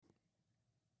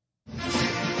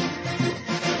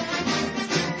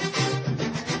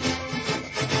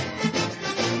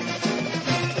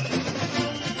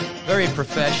Very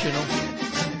professional.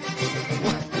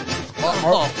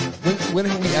 When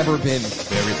have we ever been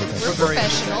very professional? We're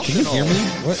professional. Can you hear me?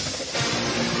 What?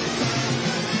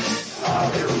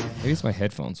 Maybe it's my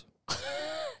headphones.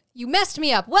 You messed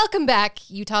me up. Welcome back,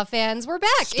 Utah fans. We're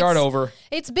back. Start over.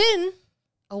 It's been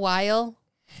a while.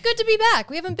 It's good to be back.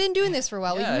 We haven't been doing this for a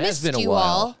while. Yeah, We it has missed been a you while.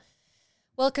 all.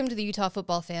 Welcome to the Utah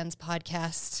Football Fans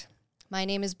Podcast. My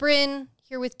name is Bryn,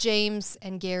 here with James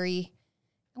and Gary.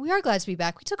 And we are glad to be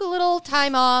back. We took a little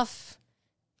time off.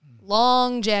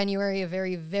 Long January, a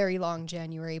very, very long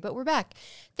January, but we're back.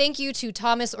 Thank you to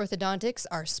Thomas Orthodontics,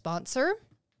 our sponsor.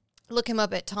 Look him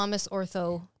up at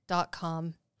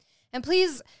thomasortho.com. And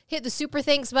please hit the super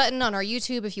thanks button on our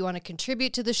YouTube if you want to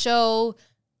contribute to the show.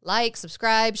 Like,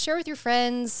 subscribe, share with your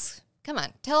friends. Come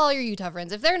on, tell all your Utah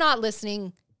friends. If they're not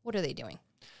listening, what are they doing?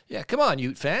 Yeah, come on,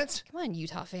 Ute fans. Come on,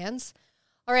 Utah fans.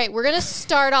 All right, we're going to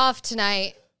start off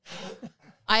tonight.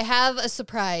 I have a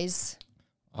surprise.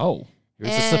 Oh.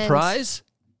 Here's a And surprise.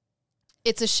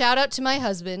 It's a shout out to my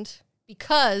husband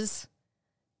because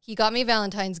he got me a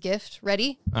Valentine's gift.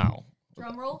 Ready? Oh.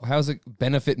 Drum roll. How does it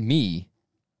benefit me?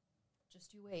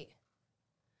 Just you wait.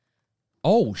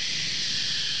 Oh,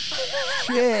 shit.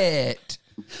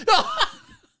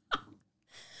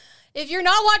 If you're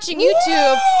not watching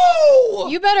YouTube, Whoa!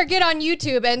 you better get on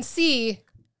YouTube and see.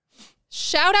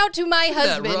 Shout out to my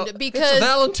husband It's because a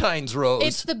Valentine's rose.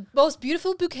 it's the most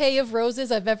beautiful bouquet of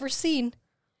roses I've ever seen.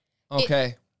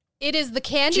 Okay. It is the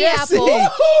candy Jesse!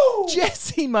 apple.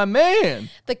 Jesse, my man.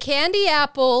 The candy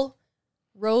apple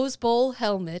Rose Bowl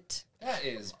helmet. That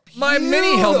is My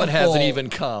mini helmet hasn't beautiful. even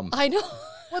come. I know.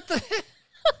 What the heck?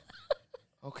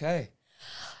 Okay.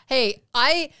 Hey,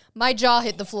 my jaw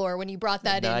hit the floor when you brought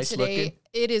that Nice in today. looking.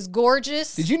 It is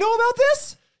gorgeous. Did you know about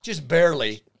this? Just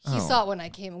barely. He saw it when I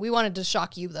came. We wanted to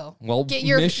shock you, though. Well, get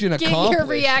your mission get accomplished. your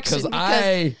reaction because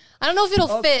I don't know if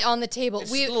it'll fit on the table.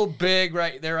 It's a little big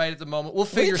right there, right at the moment. We'll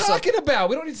What are you figure something. talking about?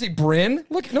 We don't need to see Bryn.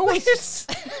 Look, no one's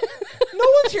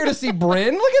here to see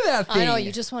Bryn. Look at that thing. I know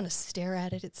you just want to stare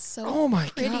at it. It's so Oh my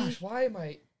pretty. gosh! Why am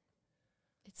I?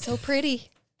 It's so pretty.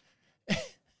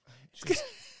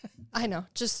 I know.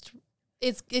 Just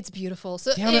it's beautiful.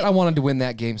 So Damn it! I wanted to win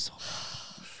that game so.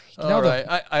 All right,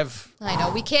 I've I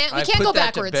know we can't I've go put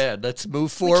that backwards. to bed. Let's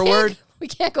move We can't- forward. We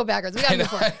can't go backwards. We gotta move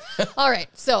forward. All right.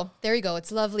 So there you go.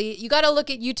 It's lovely. You got to look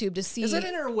at YouTube to see. Is it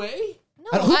in her way?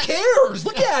 No, Who cares?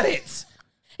 Look at it.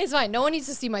 It's fine. No one needs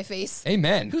to see my face.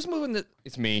 Amen. Who's moving the?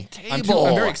 It's me. Table.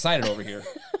 I'm very excited over here.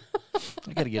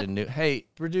 I gotta get a new. Hey,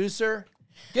 producer,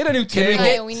 Get a new we table.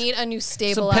 get We need a new some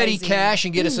stabilizing. petty cash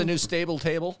and get us a new stable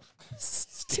table.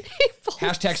 Stable.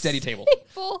 Hashtag steady table.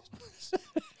 Stable.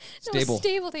 Stable. No, stable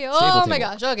table. Stable Oh my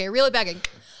table. gosh. Okay, reel it back in.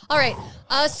 All right.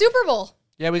 Super Bowl.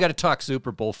 Yeah, we got to talk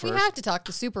Super Bowl We first have to talk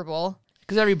to Super Bowl.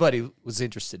 because everybody was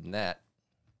interested in that.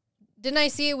 Didn't I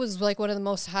see it was like one of the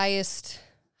most highest?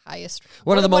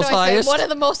 One of the most what do I say? highest? One of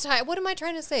the most high. What am I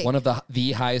trying to say? One of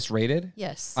the highest rated.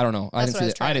 Yes. I don't know. I That's didn't what see. I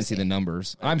was trying I to didn't see say. the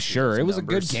numbers. I'm sure it was a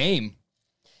good numbers. game.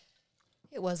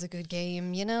 It was a good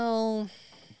game. You know,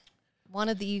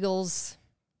 wanted the Eagles.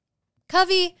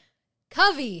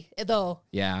 Covey, though.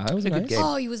 Yeah, that was a good nice. game.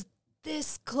 Oh, he was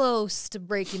this close to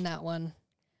breaking that one.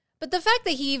 But the fact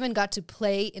that he even got to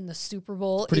play in the Super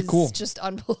Bowl Pretty is cool. just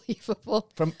unbelievable.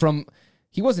 From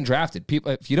he wasn't drafted.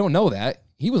 People, if you don't know that,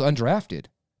 he was undrafted.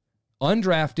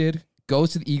 Undrafted,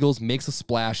 goes to the Eagles, makes a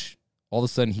splash. All of a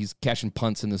sudden, he's catching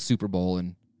punts in the Super Bowl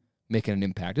and making an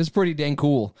impact. It's pretty dang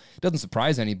cool. Doesn't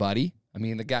surprise anybody. I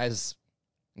mean, the guy's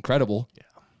incredible.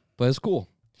 Yeah, but it's cool.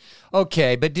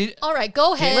 Okay, but All right,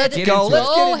 go ahead. let's Get go. into Let's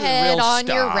it. get Go into the ahead real on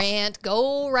your stuff. rant.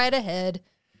 Go right ahead.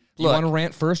 Do you Look, want to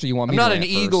rant first, or you want me I'm to not rant an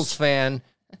first? Eagles fan.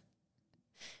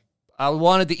 I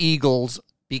wanted the Eagles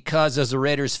because, as a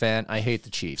Raiders fan, I hate the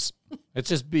Chiefs. Let's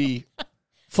just be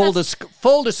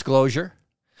full disclosure.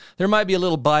 There might be a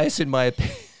little bias in my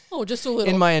Oh, just a little.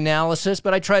 in my analysis,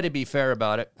 but I try to be fair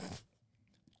about it.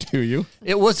 Do you?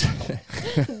 It was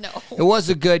no. it was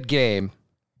a good game,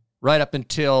 right up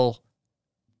until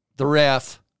the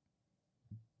ref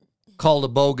called a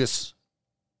bogus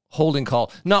holding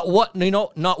call. Not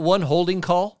one holding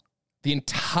call. The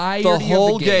entire The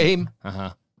whole game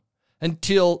Uh-huh.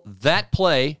 until that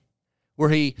play where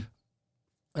he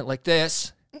went like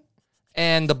this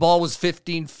and the ball was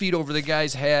 15 feet over the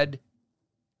guy's head,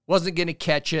 wasn't going to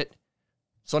catch it.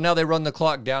 So now they run the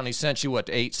clock down essentially,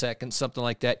 8 seconds, something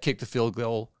like that, kick the field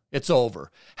goal. It's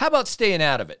over. How about staying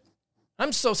out of it?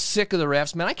 I'm so sick of the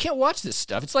refs, man. I can't watch this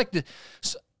stuff. It's like the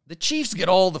Chiefs get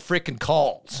all the freaking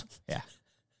calls. Yeah.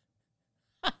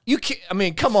 You can't, I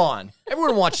mean, come on.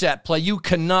 Everyone watch that play. You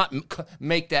cannot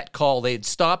make that call. They had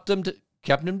stopped them,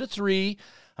 kept them to 3.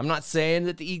 I'm not saying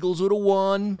that the Eagles would have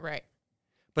won, Right.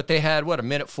 but they had, what, a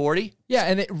minute 40? Yeah,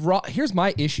 and here's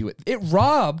my issue. It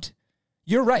robbed.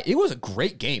 You're right. It was a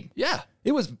great game. Yeah.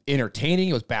 It was entertaining.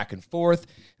 It was back and forth.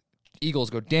 Eagles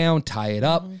go down, tie it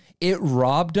up. It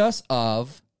robbed us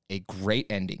of a great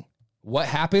ending. What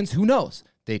happens? Who knows?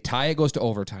 They tie, it goes to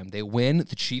overtime. They win,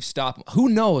 the Chiefs stop. Who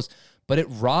knows? But it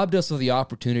robbed us of the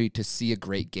opportunity to see a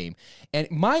great game. And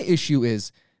my issue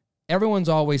is everyone's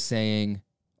always saying,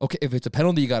 okay, if it's a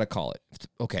penalty, you got to call it.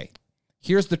 Okay,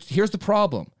 here's the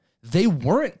problem. They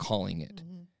weren't calling it.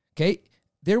 Okay?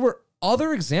 There were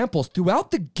other examples throughout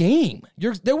the game.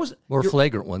 There was More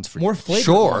flagrant ones for more you. flagrant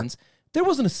Sure. ones. There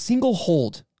wasn't a single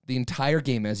hold the entire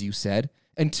game, as you said,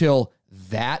 until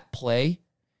that play.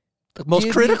 The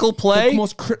most critical play?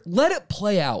 Let it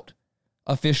play out,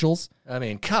 officials. I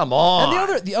mean, come on.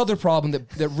 And the other problem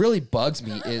that really bugs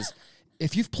me is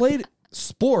if you've played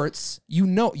sports,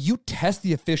 you test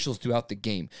the officials throughout the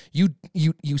game.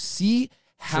 You see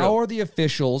how are the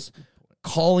officials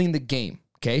calling the game.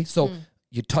 Okay, so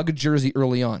you tug a jersey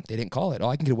early on. They didn't call it. Oh,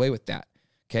 I can get away with that.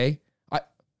 Okay,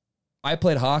 I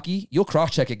played hockey. You'll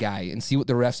cross-check a guy and see what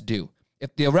the refs do.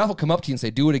 If the ref will come up to you and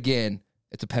say, do it again,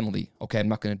 it's a penalty. Okay, I'm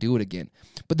not going to do it again.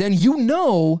 But then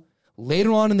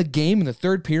later on in the game, in the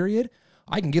third period,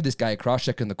 I can give this guy a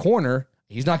cross-check in the corner.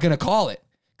 He's not going to call it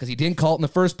because he didn't call it in the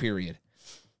first period.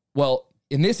 Well,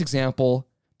 in this example,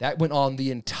 that went on the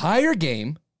entire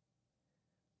game.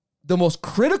 The most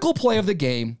critical play of the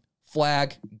game,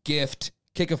 flag, gift,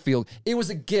 kick a field. It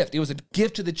was a gift. It was a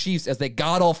gift to the Chiefs as they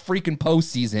got all freaking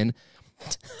postseason.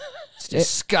 It's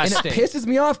disgusting. And it pisses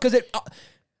me off because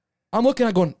I'm looking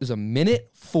at going, there's a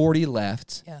minute 40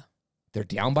 left. Yeah. They're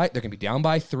going to be down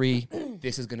by 3.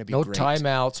 This is going to be no great.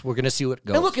 timeouts. We're going to see what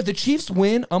goes. And look, if the Chiefs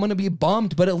win, I'm going to be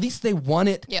bummed, but at least they won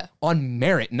it on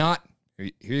merit, not,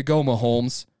 here you go,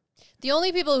 Mahomes. The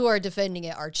only people who are defending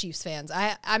it are Chiefs fans.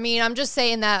 I mean, I'm just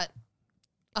saying that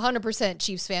 100%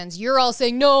 Chiefs fans. You're all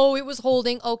saying, no, it was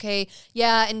holding. Okay,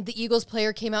 yeah, and the Eagles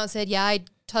player came out and said, yeah, I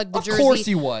tugged the jersey. Of course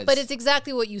he was. But it's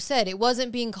exactly what you said. It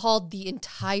wasn't being called the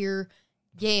entire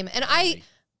game. And I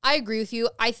agree with you.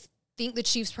 I think the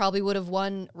Chiefs probably would have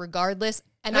won regardless.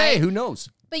 And hey, who knows?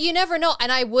 But you never know.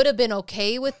 And I would have been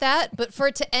okay with that. But for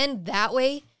it to end that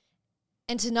way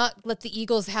and to not let the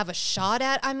Eagles have a shot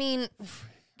at, I mean,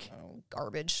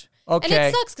 garbage. Okay. And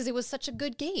it sucks because it was such a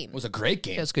good game. It was a great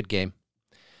game. Yeah, it's a good game.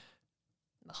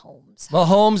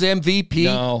 Mahomes MVP?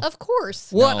 No. Of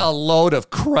course. What a load of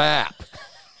crap.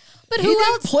 But He who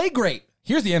didn't else? play great.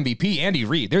 Here's the MVP, Andy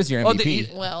Reid. There's your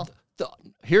MVP. Well,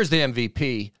 Here's the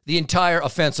MVP. The entire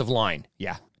offensive line.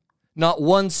 Yeah. Not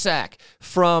one sack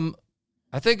from,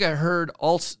 I think I heard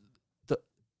also the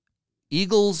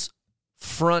Eagles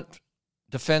front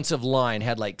defensive line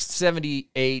had like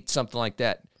 78, something like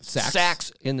that.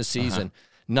 Sacks in the season.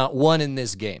 Not one in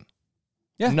this game.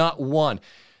 Yeah. Not one.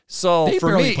 So They for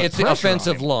barely me, put it's the pressure on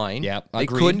offensive him. line. Yep, They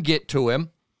agreed. couldn't get to him.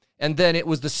 And then it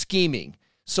was the scheming.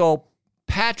 So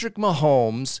Patrick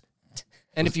Mahomes,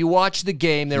 and if you watch the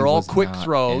game, they're all quick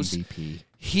throws. MVP.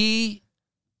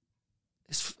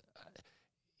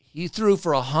 He threw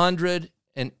for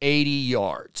 180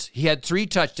 yards. He had 3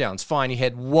 touchdowns. Fine. He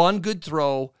had 1 good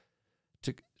throw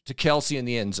to Kelsey in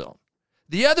the end zone.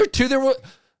 The other 2, there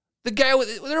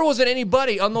wasn't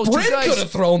anybody on those 2 Brent guys could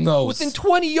have thrown those. within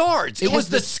 20 yards. It was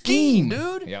the scheme,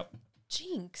 dude. Yep.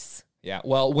 jinx. Yeah.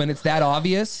 Well, when it's that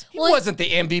obvious, He wasn't the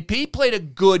MVP. He played a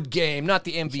good game, not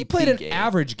the MVP he played an game.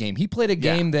 average game. He played a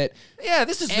game that Yeah,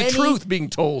 this is the truth being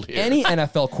told here. any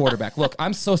NFL quarterback. Look,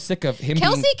 I'm so sick of him.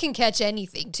 Kelsey can catch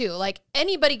anything, too. Like,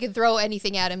 anybody can throw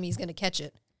anything at him. He's going to catch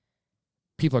it.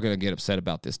 People are going to get upset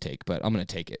about this take, but I'm going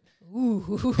to take it.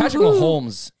 Ooh. Patrick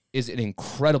Mahomes is an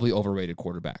incredibly overrated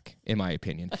quarterback, in my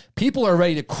opinion. People are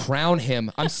ready to crown him.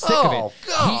 I'm sick of it.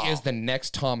 God. He is the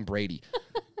next Tom Brady.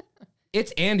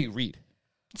 It's Andy Reid.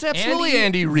 It's absolutely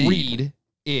Andy Reid. Reid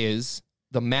is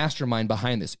the mastermind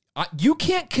behind this. You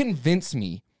can't convince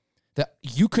me that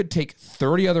you could take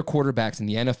 30 other quarterbacks in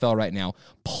the NFL right now,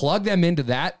 plug them into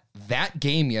that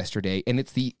game yesterday, and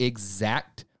it's the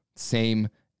exact same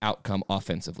outcome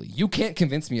offensively. You can't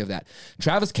convince me of that.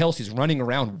 Travis Kelce's running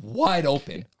around wide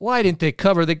open. Why didn't they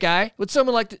cover the guy? Would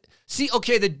someone like to see?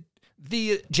 Okay,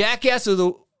 the jackass of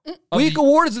the week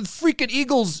award is the freaking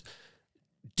Eagles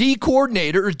D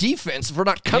coordinator or defense for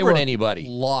not covering anybody.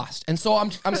 Lost. And so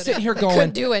I'm sitting here going,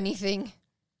 Couldn't do anything.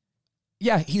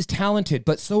 yeah, he's talented,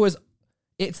 but so is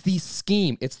it's the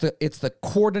scheme. It's the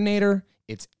coordinator.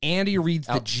 It's Andy Reid's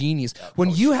the genius. When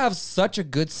you have such a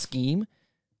good scheme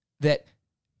that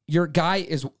your guy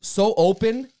is so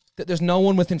open that there's no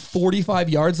one within 45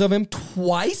 yards of him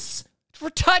twice, For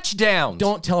touchdowns.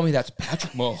 don't tell me that's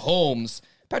Patrick Mahomes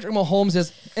Patrick Mahomes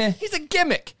is He's a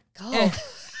gimmick.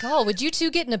 Call, would you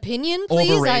two get an opinion,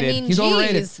 please? overrated. I mean, He's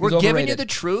overrated. geez. We're He's giving you overrated. the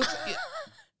truth.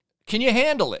 Can you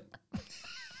handle it?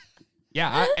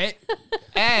 Yeah,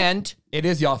 And it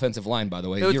is the offensive line, by the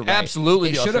way. It's You're right. absolutely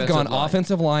It the should have gone offensive line.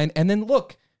 offensive line. And then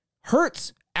look,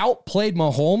 Hurts outplayed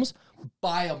Mahomes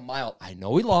by a mile. I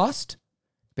know he lost,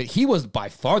 but he was by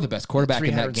far the best quarterback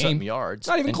in that 300 something game. yards.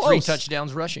 Not even and close. 3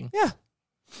 touchdowns rushing. Yeah.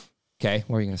 Okay, what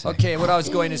were you going to say? Okay, what I was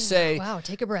going to say. Wow,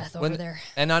 take a breath over there.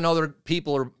 And I know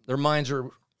their minds are,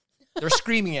 they're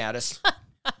screaming at us,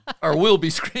 or will be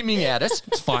screaming at us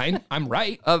It's fine. I'm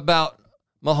right. about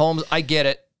Mahomes. I get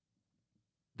it.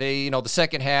 The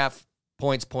second half,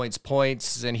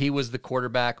 points, and he was the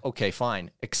quarterback. Okay,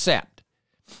 fine. Except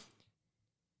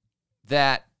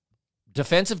that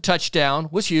defensive touchdown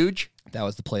was huge. That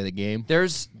was the play of the game.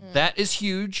 That is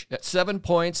huge. That's 7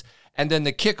 points. And then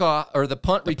the kickoff or the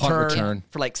punt return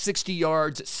for like 60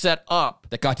 yards set up.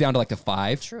 That got down to like the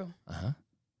 5. True.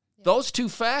 Those two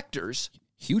factors,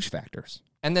 Huge factors.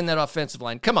 and then that offensive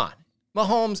line. Come on.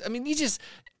 Mahomes, I mean,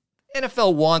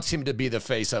 NFL wants him to be the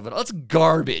face of it. That's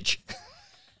garbage.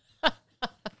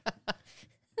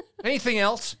 Anything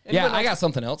else? Yeah, Anyone I got else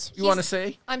something else. you want to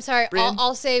say? I'm sorry. Bryn?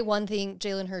 I'll say one thing.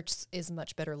 Jalen Hurts is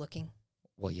much better looking.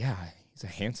 Well, yeah, he's a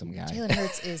handsome guy. Jalen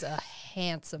Hurts is a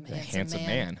handsome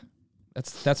man.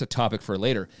 That's a topic for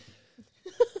later.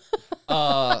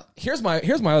 Here's my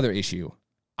other issue.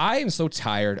 I am so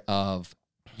tired of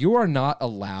you are not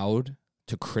allowed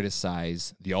to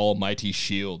criticize the almighty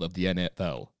shield of the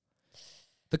NFL.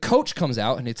 The coach comes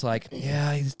out and it's like,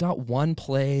 yeah, it's not one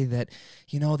play that,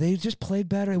 they just played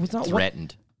better. It was not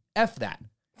Threatened. F that.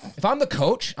 If I'm the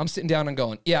coach, I'm sitting down and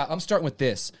going, yeah, I'm starting with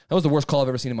this. That was the worst call I've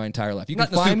ever seen in my entire life. You Not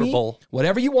can in the find Super me, Bowl.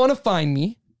 whatever you want to find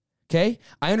me. Okay?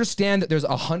 I understand that there's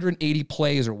 180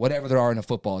 plays or whatever there are in a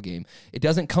football game. It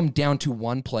doesn't come down to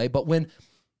one play, but when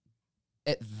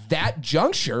at that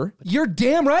juncture, you're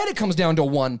damn right it comes down to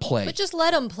one play. But just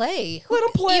let him play. Let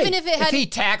him play. Even if it If had. he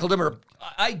tackled him, or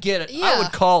I get it. I Yeah.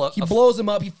 would call it. He blows him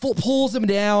up. He pulls him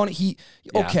down.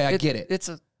 Okay, I get it. It's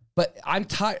a But I'm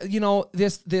tired.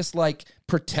 This like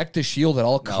protect the shield at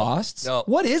all costs. no.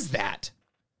 What is that?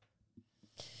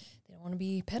 They don't want to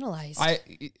be penalized.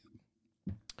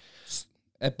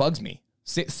 It bugs me.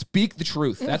 Speak the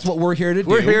truth. That's what we're here to do.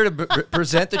 We're here to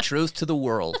present the truth to the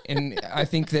world. And I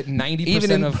think that 90%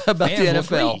 Even of about the fans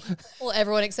will NFL. agree. Well,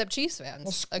 everyone except Chiefs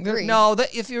fans agree. No,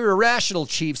 if you're a rational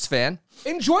Chiefs fan,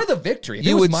 Enjoy the victory. If it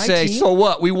you was would my say, team, so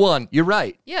what? We won. You're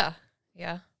right. Yeah.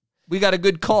 We got a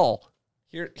good call.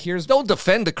 here's Don't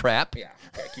defend the crap. yeah.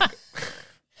 Okay, keep it.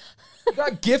 You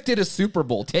got gifted a Super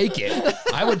Bowl. Take it.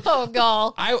 I would. Oh,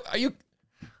 gall. Are you?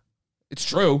 It's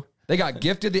true. They got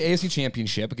gifted the AFC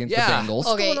Championship against the Bengals.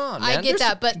 Okay, What's going on, I man? get There's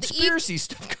that, but conspiracy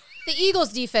stuff the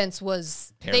Eagles' defense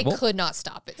was Terrible. they could not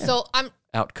stop it. So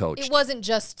out coached. it wasn't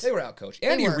just They were out coached.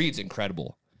 Andy were. Reid's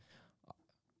incredible.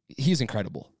 He's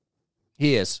incredible.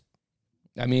 He is.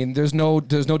 I mean, there's no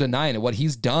denying it. What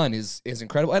he's done is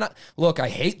incredible. And look, I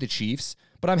hate the Chiefs,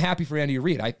 but I'm happy for Andy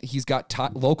Reid. He's got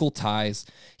local ties.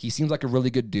 He seems like a really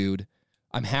good dude.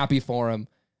 I'm happy for him.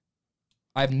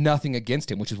 I have nothing against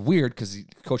him, which is weird because he's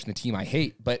coaching the team I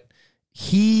hate. But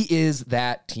he is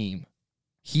that team.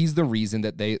 He's the reason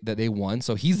that they won.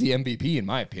 So he's the MVP in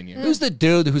my opinion. Who's the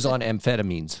dude who's on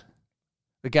amphetamines?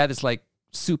 The guy that's like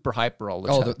super hyper all the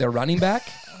time. Oh, their running back.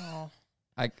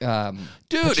 Dude,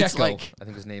 it's Pacheco, like I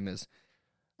think his name is.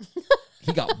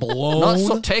 He got blown. not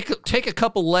so, take a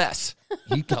couple less.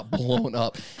 He got blown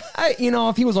up.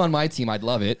 If he was on my team, I'd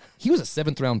love it. He was a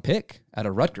 7th round pick out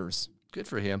of Rutgers. Good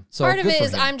for him. So part of good it for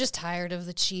is him. I'm just tired of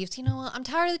the Chiefs. You know what? I'm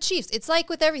tired of the Chiefs. It's like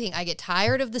with everything. I get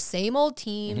tired of the same old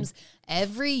teams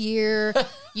every year.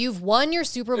 You've won your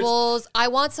Super Bowls. I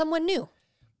want someone new.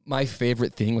 My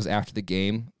favorite thing was after the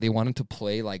game, they wanted to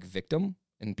play like victim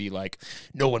and be like,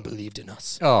 no one believed in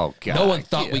us. Oh God, No one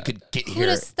thought we could get Who here.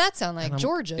 does that sound like?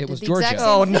 Georgia. it did was the exact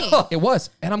Georgia. same Oh, thing. no. It was.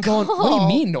 And I'm going, what do you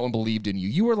mean no one believed in you?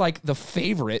 You were like the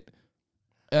favorite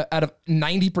out of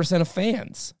 90% of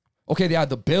fans. Okay, they had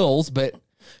the Bills, but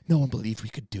no one believed we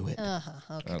could do it.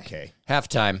 Okay. Okay.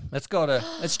 halftime.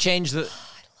 Let's change the.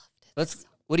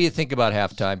 What do you think about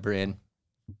halftime, Bryn?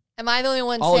 Am I the only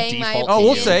one I'll saying my default opinion? to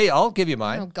We'll you. say. I'll give you Oh,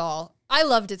 mine. gall. I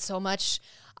loved it so much.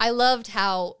 I loved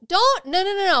how no.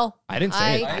 I didn't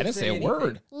say it. I I didn't say a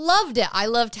word. Loved it. I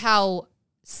loved how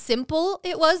simple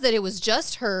it was, that it was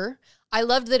just her. I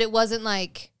loved that it wasn't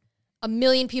like a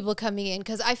million people coming in,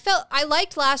 because I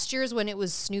liked last year's when it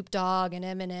was Snoop Dogg and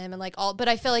Eminem and like all, but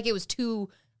I felt like it was too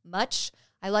much.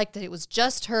 I liked that it was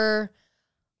just her.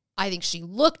 I think she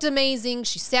looked amazing.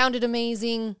 She sounded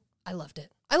amazing. I loved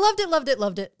it. I loved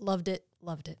it.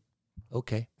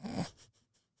 Okay.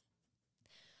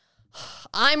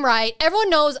 I'm right. Everyone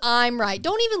knows I'm right.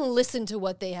 Don't even listen to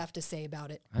what they have to say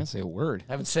about it. I didn't say a word.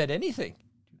 I haven't said anything.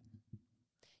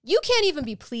 You can't even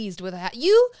be pleased with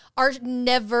you are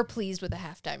never pleased with a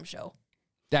halftime show.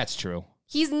 That's true.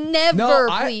 He's never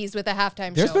pleased with a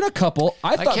halftime There's show. been a couple.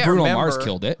 I thought can't Bruno remember. Mars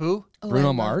killed it. Who?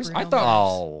 Bruno Mars. Bruno I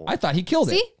thought. I thought he killed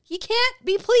See? it. He can't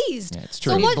be pleased. Yeah, it's So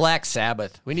true. We need what? Black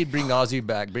Sabbath. We need to bring Ozzy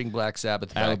back. Bring Black Sabbath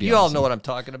That would back. be You all awesome. know what I'm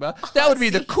talking about. That would be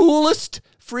the coolest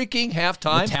freaking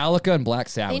halftime. Metallica and Black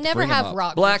Sabbath. They never Bring 'em have up.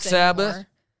 rock. Black groups Sabbath. anymore.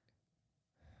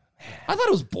 I thought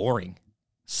it was boring.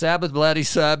 Sabbath, Bloody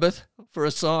Sabbath for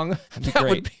a song. That great.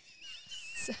 would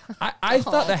be. I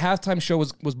thought the halftime show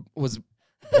was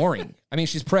boring. I mean,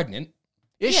 she's pregnant.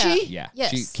 Is Yeah. she? Yeah, Yes.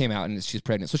 she came out and she's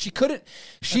pregnant, so she couldn't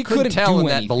Couldn't tell do in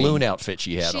that anything. balloon outfit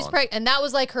she had She's on. pregnant, and that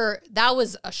was like that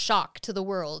was a shock to the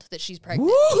world that she's pregnant.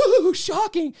 Woo!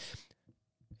 Shocking.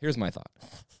 Here's my thought.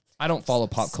 I don't follow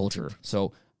pop culture,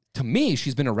 so to me,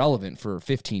 she's been irrelevant for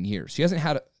 15 years. She hasn't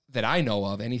had, that I know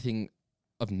of, anything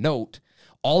of note.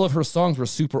 All of her songs were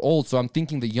super old, so I'm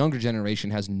thinking the younger generation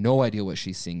has no idea what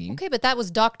she's singing. Okay, but that was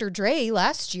Dr. Dre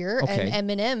last year, Okay. and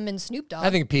Eminem and Snoop Dogg.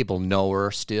 I think people know her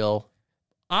still.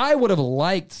 I would have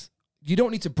liked, you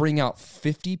don't need to bring out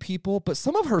 50 people, but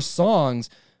some of her songs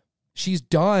she's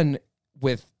done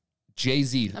with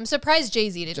Jay-Z. I'm surprised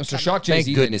Jay-Z didn't. Just come to shock out. Thank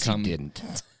Jay-Z goodness didn't come. he didn't.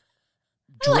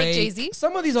 I like Drake, Jay-Z.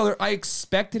 Some of these other, I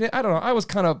expected it. I don't know. I was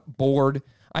kind of bored.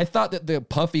 I thought that the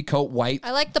puffy coat white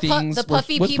I like the things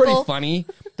puffy was people. pretty funny.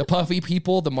 The puffy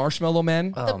people, the marshmallow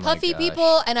men. The Oh my puffy gosh.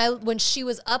 people, and when she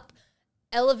was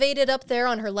elevated up there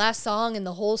on her last song, and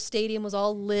the whole stadium was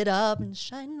all lit up and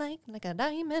shine like a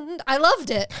diamond. I loved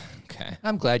it. Okay.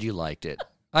 I'm glad you liked it.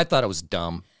 I thought it was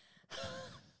dumb.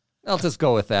 I'll just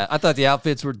go with that. I thought the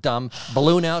outfits were dumb.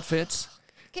 Balloon outfits.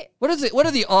 Okay. What is it? What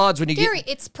are the odds when you Gary, get?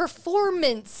 it's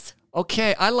performance.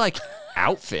 Okay, I like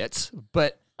outfits,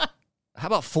 but how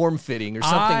about form fitting or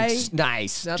something I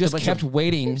nice? Not a Just bunch kept of-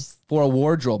 waiting for a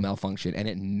wardrobe malfunction, and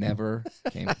it never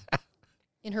came.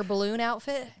 In her balloon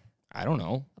outfit, I don't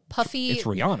know. puffy. It's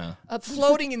Rihanna.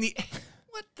 floating in the.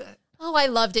 What the? Oh, I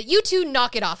loved it. You two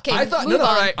knock it off. Okay, I thought move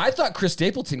on. right. I thought Chris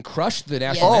Stapleton crushed the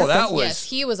national Oh, anthem. that was- Yes,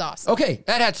 he was awesome. Okay.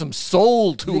 That had some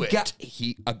soul to The it.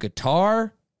 guy, a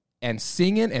guitar and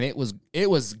singing, and it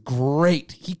was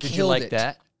great. He Did killed you like it.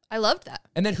 that? I loved that.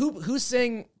 And then who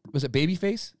sang? Was it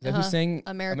Babyface? Is that who sang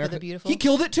America the Beautiful? He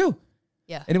killed it too.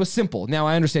 Yeah. And it was simple. Now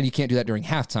I understand you can't do that during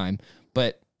halftime,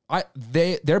 but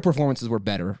their performances were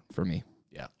better for me.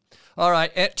 Yeah. All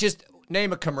right. Just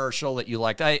name a commercial that you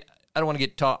liked. I don't want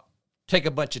to take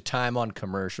a bunch of time on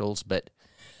commercials, but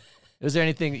is there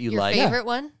anything that you Your like? favorite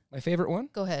one? My favorite one?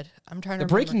 Go ahead. I'm trying to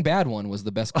The remember. Breaking Bad one was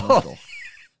the best commercial.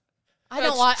 I don't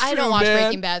That's watch. I don't true, watch man.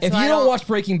 Breaking Bad. If so you I don't watch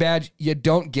Breaking Bad, you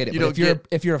don't get it. You But don't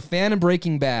if you're a fan of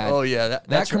Breaking Bad, Oh yeah,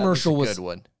 that commercial a was good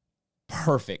one.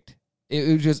 perfect.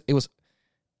 It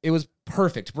was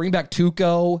perfect. Bring back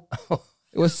Tuco.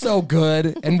 It was so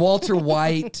good. And Walter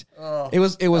White. It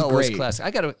was That was great. classic.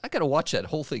 I gotta watch that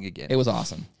whole thing again. It was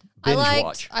awesome. I Binge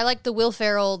watch. liked the Will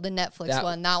Ferrell, the Netflix That-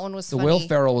 one. That one was The funny. Will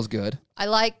Ferrell was good. I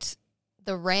liked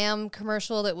the Ram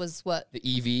commercial that was what The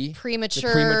EV. premature,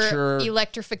 The premature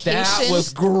electrification. That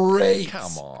was great.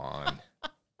 Come on.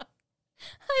 I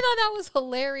thought that was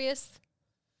hilarious.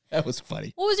 That was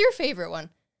funny. What was your favorite one?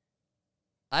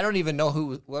 I don't even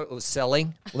know what was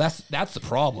selling. Well, that's the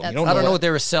problem. That's- You I don't know what they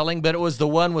were selling, but it was the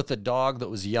one with the dog that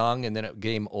was young and then it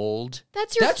became old.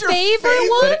 That's your That's your favorite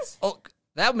favorite? one? But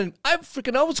that one, I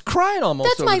was crying almost.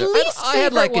 That's over my there. least I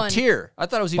had like favorite a tear. I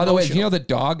thought it was By emotional. the way, do you know the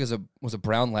dog was a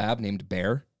brown lab named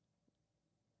Bear?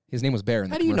 His name was Bear in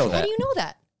the How do you commercial. know that? How do you know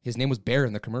that? His name was Bear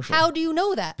in the commercial. How do you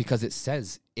know that? Because it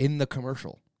says in the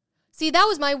commercial. See, that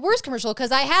was my worst commercial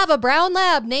because I have a brown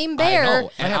lab named Bear. I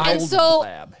know. I have and an old so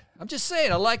lab. I'm just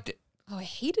saying, I liked it. oh, I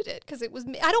hated it because it was.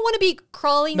 I don't want to be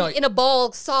crawling No. in a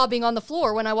ball, sobbing on the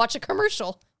floor when I watch a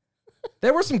commercial.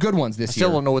 There were some good ones this year.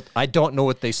 I don't know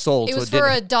what they sold. It so was it for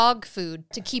didn't- a dog food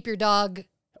to keep your dog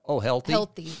healthy.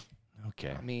 healthy.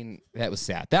 Okay. I mean, that was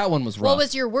sad. That one was rough. What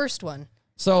was your worst one?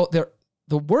 So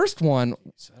the worst one,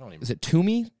 I don't even. is it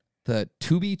Toomey? The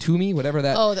Tubi, whatever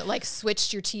that. Oh, that like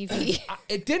switched your TV.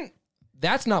 It didn't.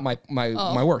 That's not my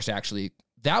Oh. worst, actually.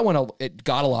 That one, it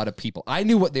got a lot of people. I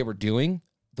knew what they were doing.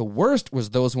 The worst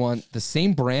was the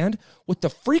same brand with the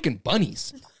freaking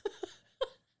bunnies.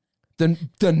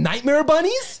 the nightmare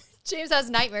bunnies? James has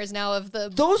nightmares now of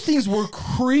Those things were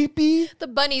creepy. the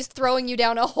bunnies throwing you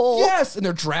down a hole. Yes, and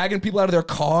they're dragging people out of their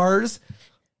cars.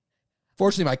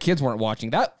 Fortunately, my kids weren't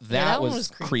watching. That that one was was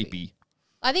creepy. creepy.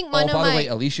 I think Oh, one of by the my way,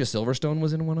 Alicia Silverstone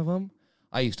was in one of them.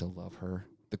 I used to love her.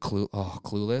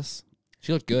 Clueless.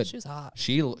 She looked good. she was hot.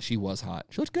 She was hot.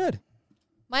 She looked good.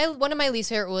 One of my least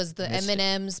favorite was the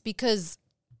M&Ms because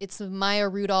it's Maya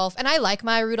Rudolph, and I like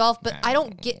Maya Rudolph, but I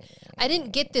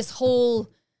didn't get this whole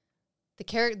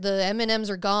the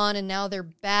M&Ms are gone and now they're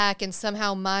back, and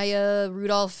somehow Maya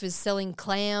Rudolph is selling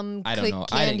clam. I don't know.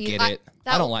 candy. I didn't get it.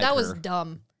 I don't like that. her. Was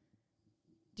dumb.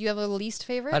 Do you have a least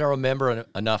favorite? I don't remember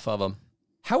enough of them.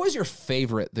 How was your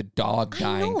favorite? The dog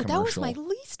dying commercial. That was my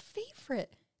least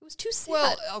favorite. It was too sad.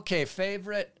 Well, okay,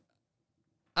 favorite.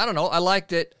 I don't know. I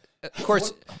liked it. Of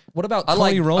course. What about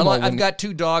Tony Romo? I've got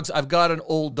 2 dogs. I've got an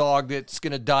old dog that's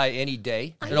going to die any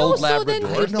day. I An know, old so Labrador.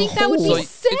 then I think that would be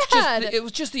sad. It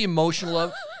was just the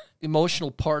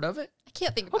emotional part of it. I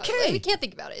can't think about it. I can't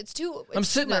think about it. It's I'm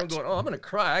sitting there much. going, I'm going to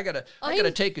cry. I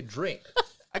gotta take a drink.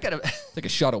 I gotta take a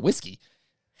shot of whiskey.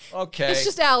 Okay. It's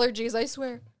just allergies, I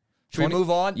swear. Should we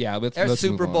move on? Yeah, There's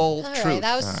Super Bowl All truth. right,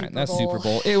 that was All Super right, Bowl. that's Super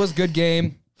Bowl. It was a good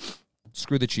game.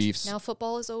 Screw the Chiefs. Now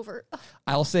football is over.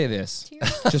 I'll say this,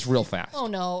 just real fast. Oh,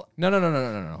 no.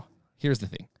 No. Here's the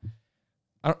thing.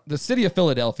 The city of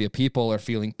Philadelphia, people are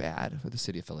feeling bad for the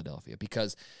city of Philadelphia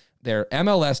because their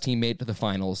MLS team made it to the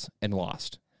finals and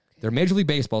lost. Their Major League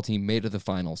Baseball team made it to the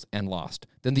finals and lost.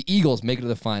 Then the Eagles make it to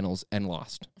the finals and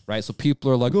lost, right? So people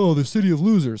are like, oh, the city of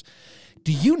losers.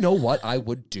 Do you know what I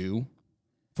would do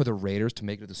for the Raiders to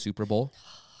make it to the Super Bowl?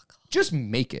 Just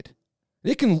make it.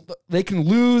 They can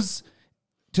lose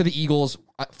to the Eagles.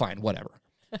 Fine, whatever.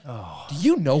 Oh. Do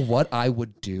you know what I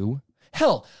would do?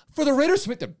 Hell, for the Raiders to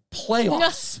make the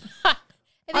playoffs.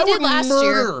 I would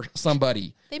murder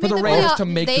somebody for the Raiders to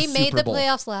make the Super Bowl. They made the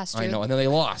playoffs last year. I know, and then they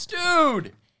lost.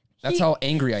 Dude! That's how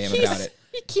angry I am about it.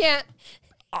 He can't.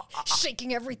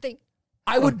 Shaking everything.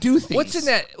 I would do things. What's in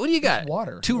that? What do you got? It's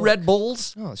water. 2 Red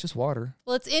Bulls? No, it's just water.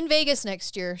 Well, it's in Vegas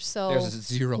next year, so There's a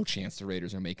 0 chance the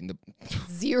Raiders are making the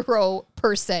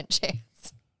 0%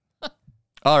 chance.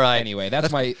 All right. Anyway,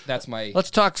 that's my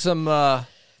Let's talk some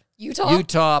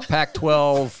Utah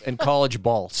Pac-12 and college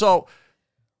ball. So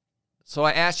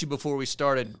I asked you before we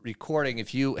started recording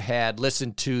if you had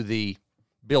listened to the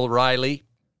Bill Riley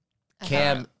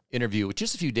Cam interview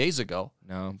just a few days ago.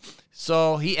 No.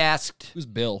 So he asked, Who's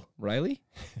Bill Riley?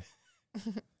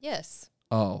 Yes.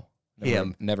 Oh.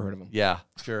 Him. Never heard of him. Yeah,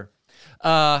 sure.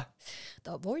 The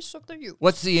voice of the Utes.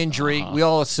 What's the injury? We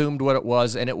all assumed what it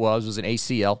was, and it was an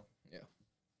ACL. Yeah.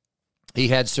 He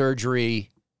had surgery.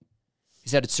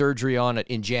 He's had surgery on it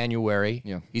in January.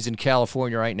 Yeah. He's in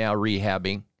California right now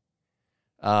rehabbing.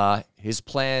 His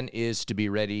plan is to be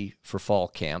ready for fall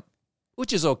camp,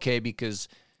 which is okay because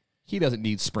he doesn't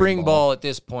need spring ball at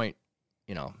this point.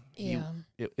 You know, Yeah.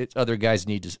 Other guys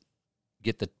need to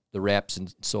get the reps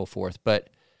and so forth. But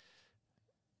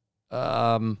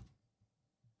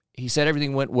he said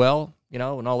everything went well, you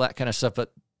know, and all that kind of stuff.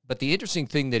 But the interesting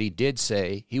thing that he did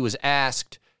say, he was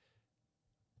asked,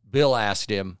 Bill asked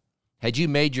him, had you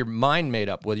made your mind made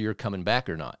up whether you're coming back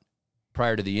or not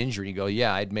prior to the injury? And you go,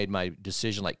 yeah, I'd made my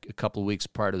decision like a couple of weeks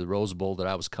prior to the Rose Bowl that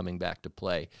I was coming back to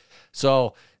play.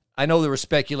 So I know there was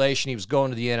speculation he was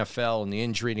going to the NFL and the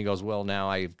injury, and he goes, well, now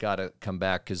I've got to come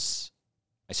back because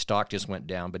my stock just went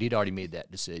down. But he'd already made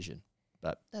that decision.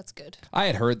 But That's good. I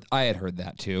had heard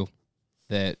that too,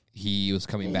 that he was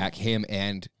coming back. Him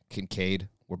and Kincaid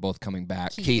were both coming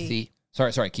back. Keithy.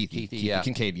 Sorry, Keithy. Yeah.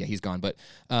 Kincaid, yeah, he's gone. But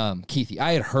Keithy,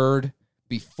 I had heard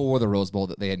before the Rose Bowl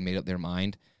that they had made up their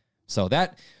mind. So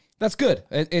that's good.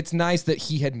 It's nice that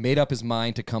he had made up his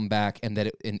mind to come back and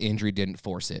that an injury didn't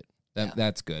force it.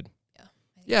 That's good.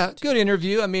 Yeah, good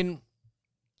interview. I mean,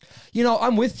 you know,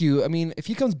 I'm with you. I mean, if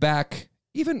he comes back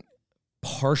even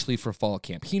partially for fall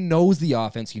camp, he knows the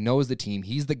offense. He knows the team.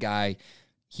 He's the guy.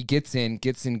 He gets in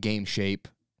game shape.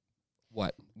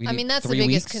 What? That's the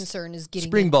biggest concern is getting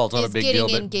spring ball's not a big deal,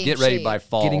 but get ready by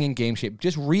fall. Getting in game shape.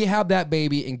 Just rehab that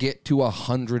baby and get to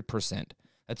 100%.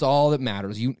 That's all that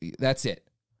matters. That's it.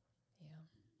 Yeah.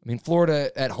 I mean, Florida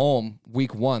at home,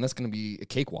 week 1, that's going to be a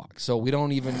cakewalk. So we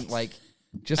don't even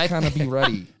just kind of be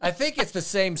ready. I think it's the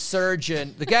same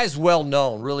surgeon. The guy's well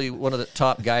known, really one of the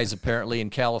top guys apparently in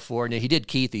California. He did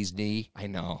Keithy's knee. I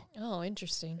know. Oh,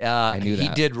 interesting. I knew that. He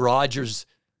did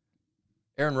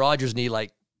Aaron Rodgers' knee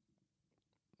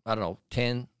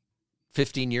 10,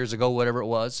 15 years ago, whatever it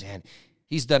was. Man,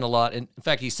 he's done a lot. And in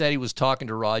fact, he said he was talking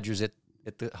to Rodgers at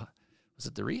the was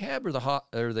it the rehab or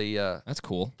the that's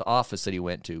cool. The office that he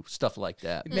went to, stuff like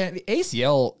that. Man, the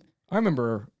ACL, I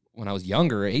remember when I was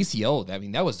younger, ACL, I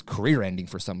mean, that was career ending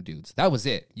for some dudes. That was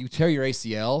it. You tear your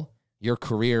ACL, your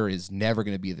career is never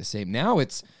going to be the same. Now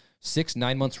it's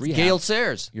 6-9 months rehab. Gale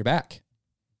Sayers. You're back.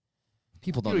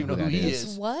 People don't know who that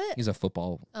is. What? He's a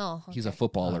football. Oh, okay. He's a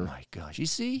footballer. Oh my gosh! You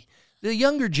see, the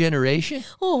younger generation.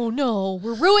 Oh no,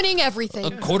 we're ruining everything.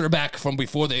 A quarterback from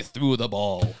before they threw the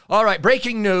ball. All right,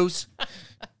 breaking news.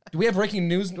 Do we have breaking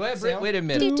news? Do I have sound? wait a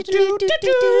minute.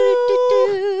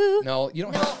 No, you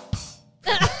don't have.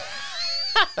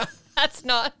 That's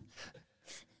not.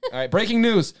 All right, breaking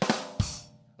news.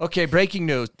 Okay, breaking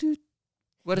news.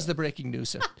 What is the breaking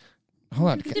news? Hold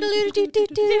on.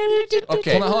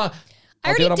 Okay. Hold on. I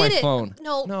I'll do already it on my did it. phone.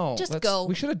 No, just go.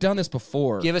 We should have done this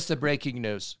before. Give us the breaking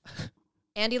news.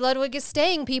 Andy Ludwig is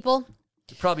staying, people.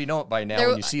 You probably know it by now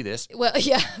when you see this. Well,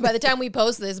 yeah, by the time we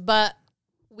post this, but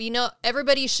we know,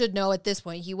 everybody should know at this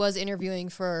point, he was interviewing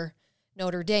for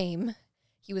Notre Dame.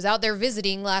 He was out there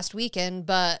visiting last weekend,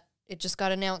 but it just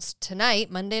got announced tonight,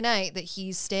 Monday night, that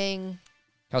he's staying.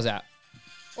 How's that?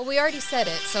 Well, we already said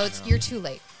it, so you're too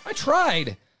late. I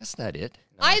tried. That's not it.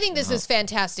 I think this is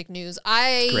fantastic news.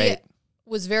 Great.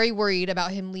 Was very worried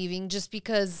about him leaving just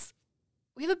because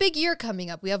we have a big year coming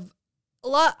up. We have a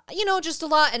lot, just a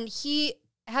lot. And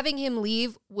having him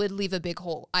leave would leave a big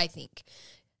hole, I think.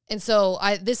 And so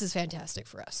this is fantastic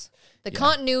for us. The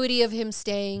continuity of him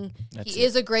staying. He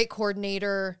is a great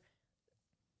coordinator.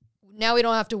 Now we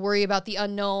don't have to worry about the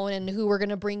unknown and who we're going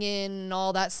to bring in and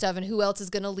all that stuff and who else is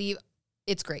going to leave.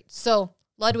 It's great. So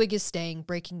Ludwig is staying.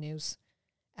 Breaking news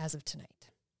as of tonight.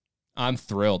 I'm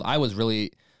thrilled. I thought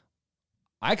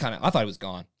he was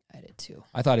gone. I did too.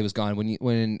 I thought he was gone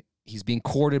when he's being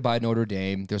courted by Notre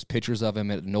Dame. There's pictures of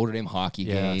him at a Notre Dame hockey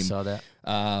game. I saw that.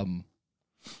 And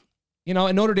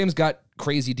Notre Dame's got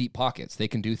crazy deep pockets. They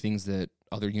can do things that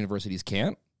other universities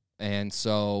can't. And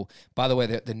so, by the way,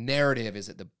 the narrative is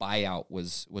that the buyout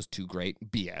was too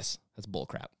great. BS. That's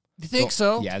bullcrap. You think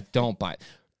so? Yeah, don't buy it.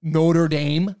 Notre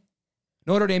Dame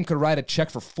could write a check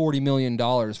for $40 million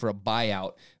for a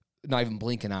buyout, not even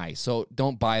blink an eye. So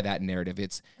don't buy that narrative.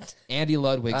 It's Andy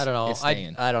Ludwig. I don't know. Is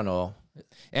staying. I don't know.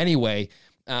 Anyway,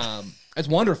 it's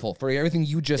wonderful for everything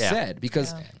you just said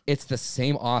because it's the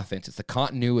same offense. It's the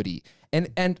continuity.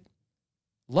 And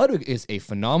Ludwig is a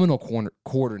phenomenal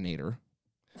coordinator.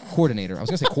 I was going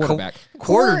to say quarterback.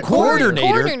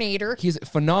 Coordinator. He's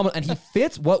phenomenal, and he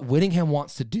fits what Whittingham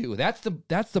wants to do. That's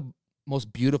the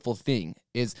most beautiful thing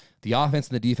is the offense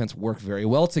and the defense work very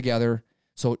well together.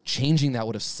 So changing that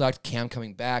would have sucked. Cam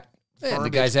coming back. And the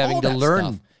guys having to learn.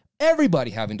 Stuff.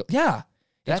 Everybody having to. Yeah.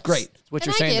 That's great. What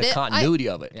you're saying, the continuity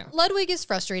of it. Yeah. Ludwig is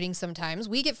frustrating sometimes.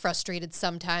 We get frustrated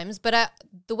sometimes. But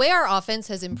the way our offense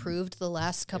has improved the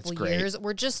last couple years,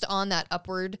 we're just on that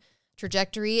upward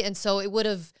trajectory. And so we would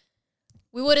have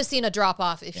seen a drop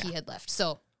off if he had left.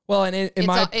 So, well, and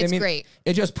it's great.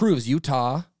 It just proves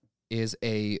Utah is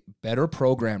a better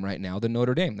program right now than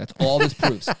Notre Dame. That's all this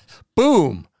proves.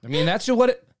 Boom. I mean, that's just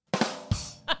what it.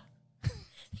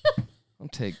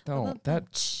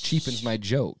 That cheapens my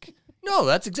joke. No,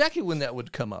 that's exactly when that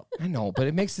would come up. I know, but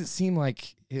it makes it seem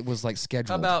like it was like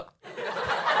scheduled. How about?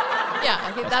 Yeah,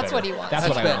 I think that's what he wants. That's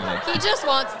what I wanted. He just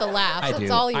wants the laugh.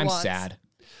 That's all he wants. I'm sad.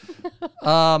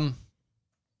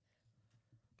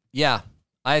 Yeah,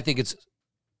 I think it's.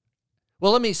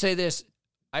 Well, let me say this.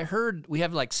 I heard we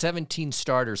have like 17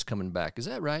 starters coming back. Is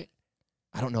that right?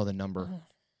 I don't know the number.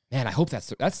 Man, I hope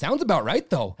that sounds about right,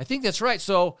 though. I think that's right.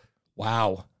 So,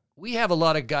 wow. We have a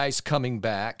lot of guys coming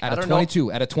back. At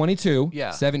a 22,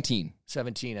 yeah. 17.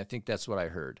 17, I think that's what I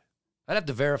heard. I'd have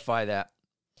to verify that.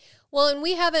 Well, and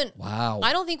we haven't. Wow.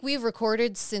 I don't think we've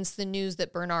recorded since the news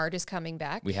that Bernard is coming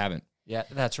back. We haven't. Yeah,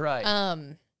 that's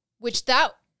right. Which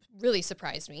that really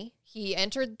surprised me. He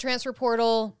entered the transfer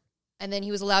portal, and then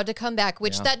he was allowed to come back,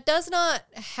 which that does not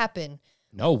happen.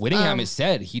 No, Whittingham has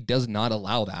said he does not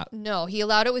allow that. No, he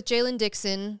allowed it with Jalen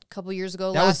Dixon a couple years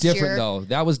ago. That was different, though.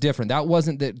 That was different. That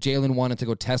wasn't that Jalen wanted to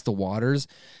go test the waters.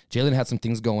 Jalen had some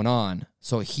things going on,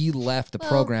 so he left the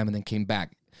program and then came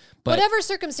back. But whatever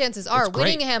circumstances are,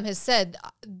 Whittingham has said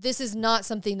this is not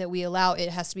something that we allow. It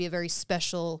has to be a very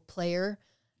special player.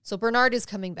 So Bernard is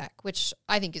coming back, which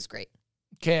I think is great.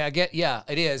 Okay,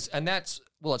 it is. And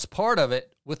it's part of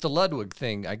it with the Ludwig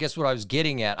thing. I guess what I was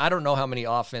getting at, I don't know how many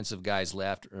offensive guys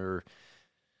left or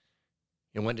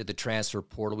went to the transfer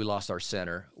portal. We lost our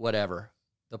center, whatever.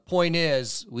 The point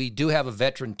is, we do have a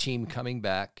veteran team coming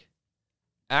back,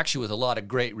 actually with a lot of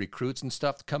great recruits and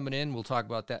stuff coming in. We'll talk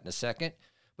about that in a second.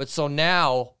 But so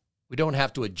now we don't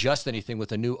have to adjust anything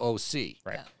with a new OC.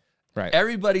 Right. Yeah. Right.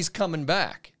 Everybody's coming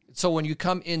back. So when you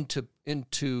come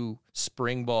into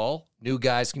spring ball, new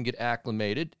guys can get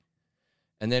acclimated.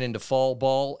 And then into fall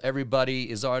ball, everybody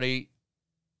is already,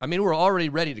 we're already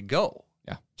ready to go.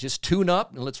 Yeah. Just tune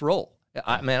up and let's roll.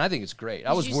 I think it's great.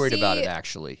 I was worried about it,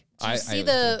 actually. Did you see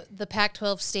the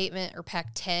Pac-12 statement or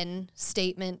Pac-10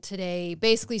 statement today,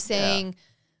 basically saying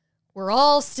we're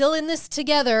all still in this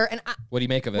together? And what do you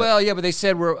make of it? Well, yeah, but they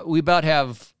said we about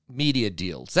have media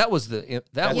deals. That was the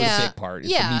That was Yeah. a big part.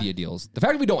 Is Yeah. the media deals. The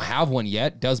fact that we don't have one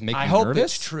yet does make I me hope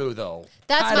nervous. it's true, though.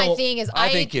 That's I my don't- thing. Is I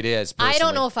think it is. I don't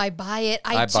personally. know if I buy it.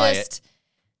 I buy it.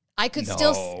 I could No.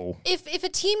 still. If a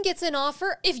team gets an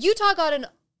offer, if Utah got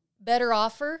a better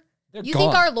offer, They're you gone.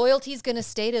 think our loyalty is going to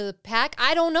stay to the pack?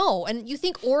 I don't know. And you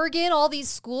think Oregon, all these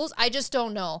schools? I just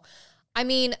don't know. I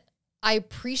mean, I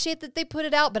appreciate that they put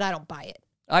it out, but I don't buy it.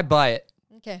 I buy it.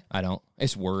 Okay. I don't.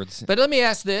 It's words. But let me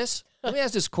ask this. Let me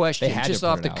ask this question They had just to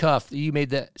put off it the out. cuff. You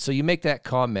made that. So you make that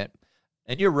comment,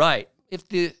 and you're right. If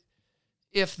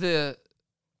the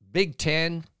Big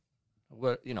Ten,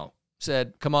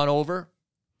 said, "Come on over,"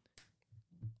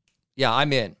 yeah,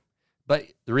 I'm in. But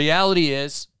the reality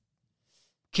is,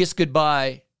 kiss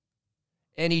goodbye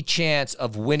any chance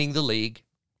of winning the league.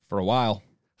 For a while.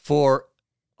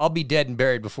 I'll be dead and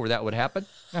buried before that would happen.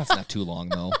 That's not too long,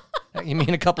 though. You mean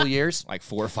a couple of years? Like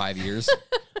 4 or 5 years.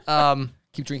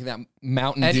 Keep drinking that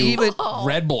Mountain And Dew even-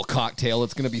 Red Bull cocktail.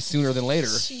 It's going to be sooner than later.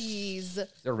 Is Jeez.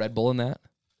 there Red Bull in that?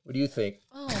 What do you think?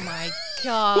 Oh my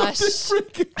gosh.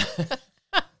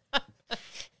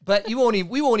 But we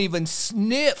won't even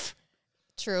sniff.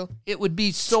 True. It would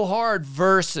be so hard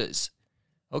versus,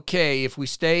 okay, if we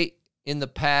stay in the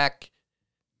pack,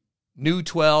 new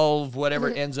 12, whatever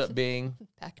it ends up being,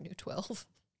 Pack new 12.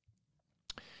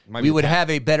 Might we be would the pack. have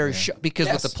a better shot. Because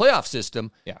Yes. with the playoff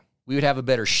system, Yeah. we would have a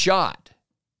better shot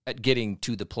at getting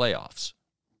to the playoffs.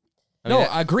 No,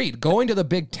 agreed. Going to the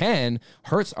Big Ten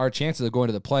hurts our chances of going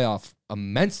to the playoff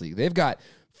immensely. They've got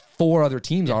 4 other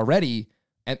teams already,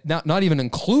 and not even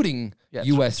including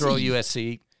USC. Throw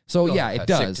USC. So, Oh, yeah, it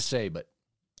that's sick does. to say, but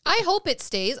I hope it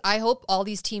stays. I hope all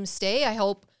these teams stay. I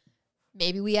hope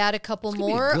maybe we add a couple gonna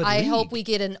be a more. good I league. hope we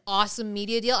get an awesome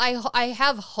media deal. I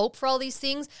have hope for all these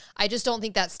things. I just don't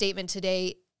think that statement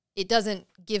today, it doesn't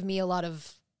give me a lot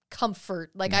of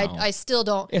comfort. Like No. I still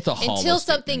don't. It's a hollow until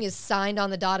something statement. is signed on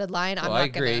the dotted line. I'm well, not I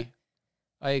agree. Gonna,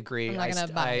 I agree. I'm not gonna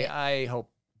buy it. I hope.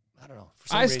 I don't know. For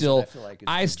some I reason, still, feel like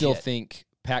it's I still legit. think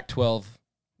Pac-12,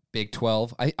 Big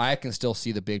 12. I can still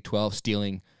see the Big 12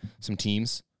 stealing some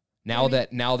teams. Now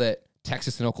that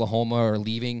Texas and Oklahoma are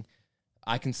leaving,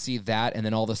 I can see that, and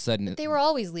then all of a sudden they were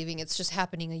always leaving. It's just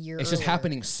happening a year. it's just earlier.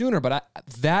 happening sooner. But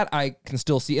I can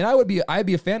still see, and I'd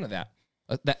be a fan of that.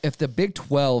 That if the Big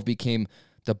 12 became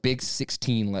the Big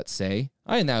 16, let's say,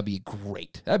 I think that would be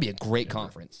great. That'd be a great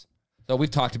conference. So we've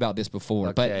talked about this before,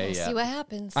 Okay, but We'll yeah. see what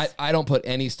happens. I don't put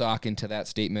any stock into that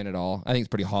statement at all. I think it's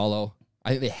pretty hollow. I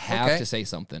think they have Okay. to say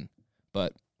something,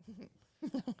 but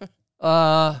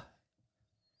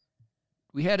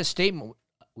We had a statement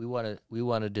we want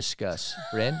to discuss.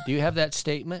 Ren, do you have that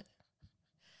statement?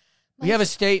 We have a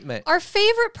statement. Our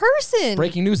favorite person.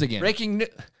 breaking news again. Breaking news.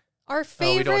 Our Oh, we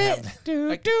favorite. don't have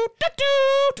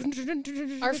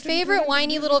that. Our favorite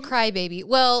whiny little crybaby.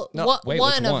 Well, No, wait,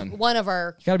 which one? one of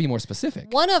our You got to be more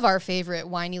specific. one of our favorite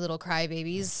whiny little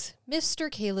crybabies, Mr.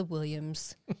 Caleb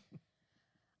Williams.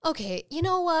 Okay, you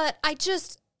know what?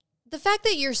 The fact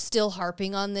that you're still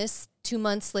harping on this 2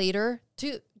 months later,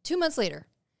 two months later,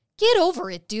 get over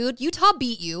it, dude. Utah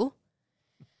beat you.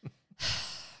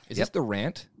 Is this the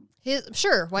rant?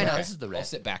 Sure, why Yeah, not? this is the I'll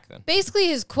rest. sit back then. Basically,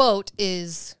 his quote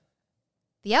is,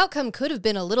 "The outcome could have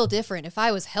been a little different if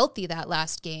I was healthy that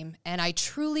last game, and I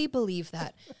truly believe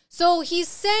that." So he's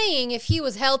saying if he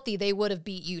was healthy, they would have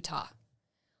beat Utah.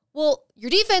 Well, your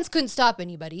defense couldn't stop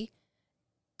anybody.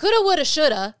 Coulda, woulda,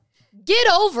 shoulda.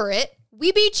 Get over it.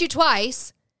 We beat you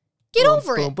twice. Get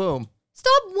over boom, it. Boom,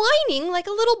 Stop whining like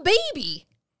a little baby.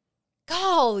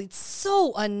 God, it's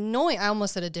so annoying. I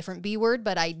almost said a different B word,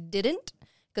 but I didn't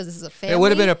because this is a family. It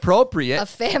would have been appropriate. a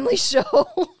family show.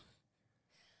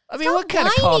 I mean, Stop what kind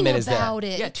of whining comment is that? about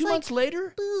it. Yeah, It's 2 like, months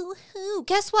later. Boo-hoo.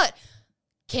 Guess what?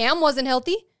 Cam wasn't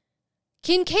healthy.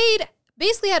 Kincaid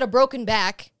basically had a broken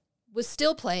back, was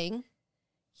still playing.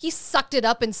 He sucked it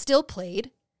up and still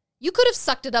played. You could have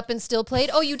sucked it up and still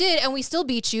played. Oh, you did, and we still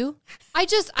beat you. I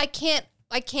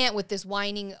can't with this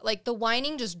whining. Like, the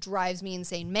whining just drives me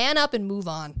insane. Man up and move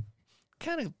on.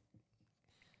 Kind of. It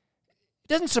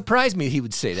doesn't surprise me he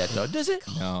would say that, though, does it?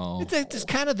 No. It's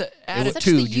kind of the Such the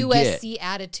attitude you get. USC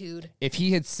attitude. If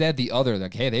he had said the other,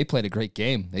 like, hey, they played a great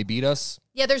game. They beat us.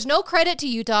 Yeah, there's no credit to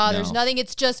Utah. There's No. nothing.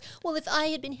 It's just, well, if I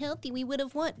had been healthy, we would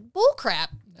have won. Bull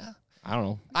crap. I don't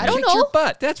know. I don't Kicked your know.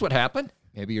 butt. That's what happened.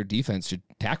 Maybe your defense should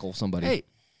tackle somebody. Hey,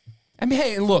 I mean,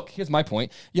 hey, and look, here's my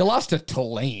point. You lost to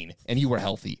Tulane, and you were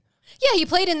healthy. Yeah, he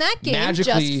played in that game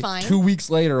Magically, just fine. 2 weeks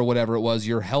later or whatever it was,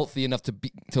 you're healthy enough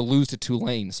to lose to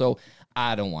Tulane. So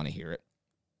I don't want to hear it.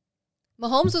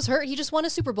 Mahomes was hurt. He just won a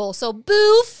Super Bowl. So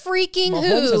boo freaking Mahomes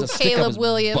has who, a stick up Caleb his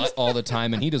Williams. butt all the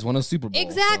time, and he just won a Super Bowl.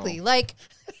 Exactly. so. Like,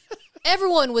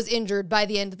 Everyone was injured by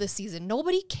the end of the season.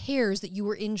 Nobody cares that you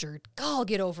were injured. God,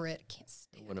 get over it. I can't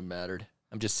stand It wouldn't have mattered.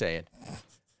 I'm just saying. It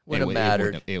Wouldn't have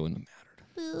mattered. It wouldn't have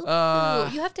mattered.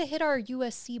 it. You have to hit our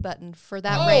USC button for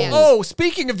that rant. Oh,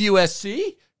 speaking of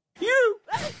USC.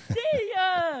 USC,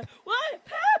 what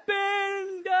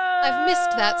happened? I've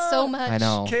missed that so much. I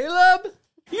know. Caleb,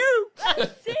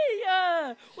 USC,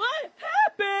 what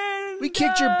happened? we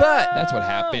kicked your butt. That's what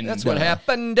happened. That's what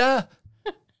happened. God,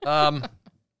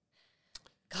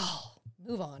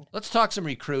 move on. Let's talk some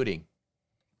recruiting.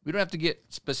 We don't have to get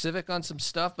specific on some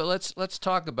stuff, but let's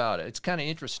talk about it. It's kind of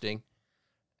interesting.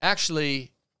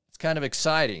 Actually, it's kind of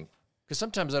exciting because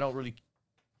sometimes I don't really,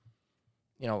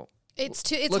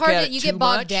 It's look hard at that it you too get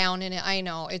bogged much. down in it. I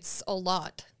know. It's a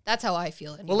lot. That's how I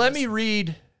feel. Well, let me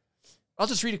read. I'll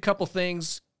just read a couple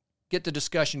things, get the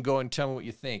discussion going, tell me what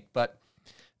you think. But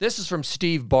this is from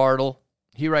Steve Bartle.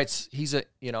 He writes. He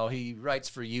writes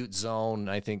for Ute Zone.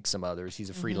 I think some others. He's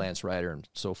a freelance writer and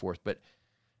so forth. But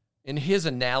in his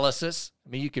analysis, I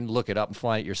mean, you can look it up and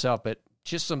find it yourself. But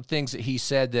just some things that he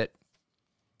said that.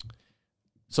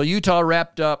 So Utah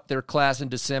wrapped up their class in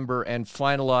December and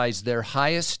finalized their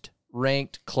highest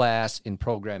ranked class in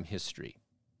program history.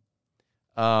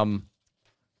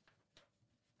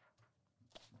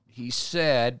 He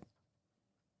said,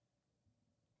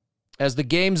 as the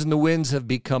games and the wins have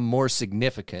become more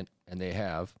significant, and they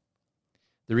have,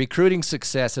 the recruiting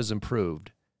success has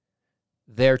improved.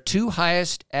 Their two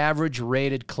highest average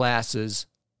rated classes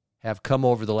have come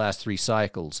over the last 3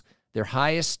 cycles. Their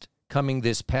highest coming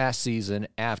this past season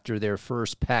after their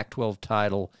first Pac-12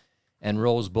 title and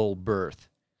Rose Bowl berth.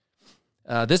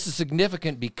 This is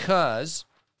significant because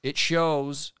it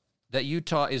shows that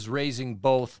Utah is raising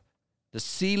both the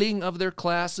ceiling of their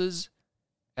classes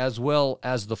as well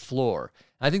as the floor.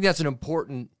 I think that's an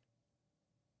important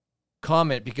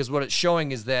comment because what it's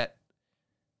showing is that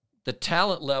the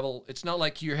talent level, it's not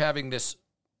like you're having the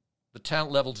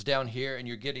talent level's down here and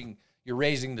you're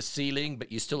raising the ceiling,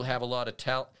 but you still have a lot of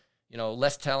talent,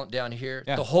 less talent down here.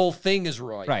 Yeah. The whole thing is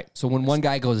right. Right. So when one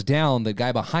guy goes down, the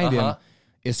guy behind him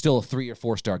is still a 3 or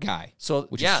 4 star guy. So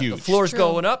which is huge. the floor's True.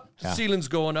 going up, the Yeah. ceiling's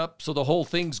going up, so the whole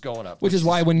thing's going up. Which is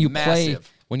why when you massive.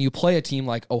 play a team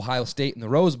like Ohio State in the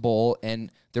Rose Bowl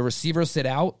and the receivers sit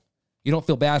out, you don't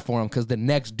feel bad for them because the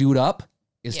next dude up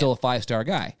is still a 5-star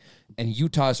guy. And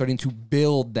Utah is starting to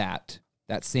build that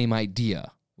same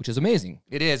idea, which is amazing.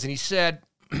 It is. And he said,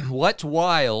 what's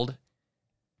wild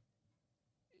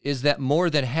is that more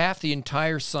than half the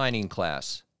entire signing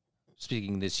class,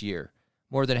 speaking this year,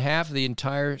 more than half of the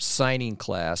entire signing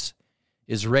class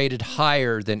is rated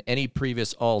higher than any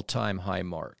previous all-time high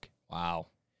mark. Wow.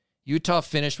 Utah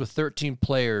finished with 13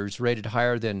 players rated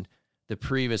higher than the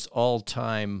previous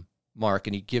all-time mark,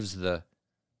 and he gives the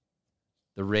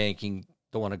ranking.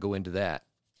 Don't want to go into that.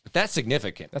 But that's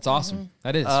significant. That's awesome.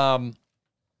 That is.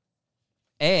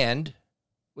 And,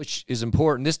 which is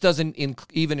important, this doesn't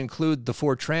even include the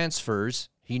 4 transfers,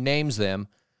 he names them,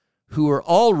 who are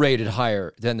all rated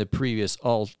higher than the previous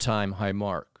all-time high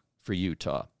mark for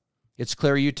Utah. It's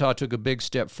clear Utah took a big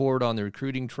step forward on the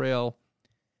recruiting trail.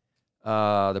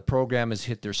 The program has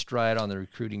hit their stride on the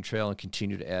recruiting trail and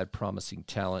continue to add promising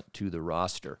talent to the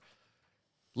roster.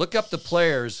 Look up the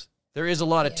players. There is a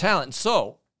lot of talent. And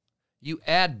so you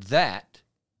add that.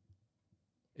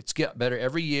 It's get better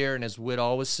every year, and as Whit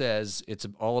always says, it's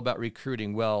all about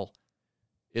recruiting. Well,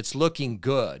 it's looking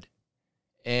good.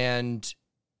 And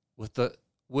with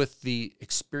the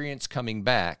experience coming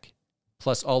back,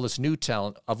 plus all this new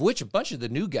talent, of which a bunch of the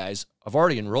new guys have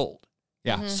already enrolled.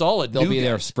 Yeah. Solid They'll new be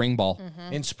there guys spring ball.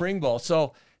 in spring ball.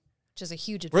 So Which is a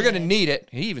huge we're advantage. going to need it.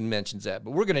 He even mentions that,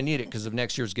 but we're going to need it because of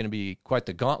next year is going to be quite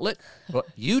the gauntlet. But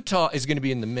Utah is going to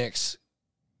be in the mix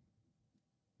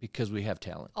because we have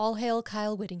talent. All hail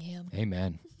Kyle Whittingham.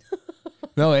 Amen.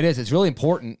 No, it is. It's really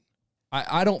important.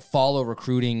 I don't follow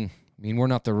recruiting. I mean, we're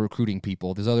not the recruiting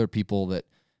people. There's other people that,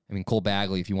 Cole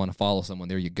Bagley, if you want to follow someone,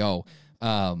 there you go,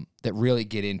 that really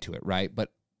get into it, right?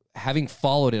 But having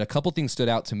followed it, a couple things stood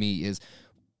out to me is,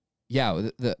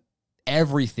 the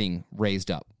everything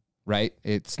raised up, right?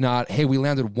 It's not, hey, we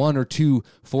landed 1 or 2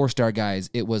 4-star guys.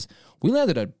 It was, we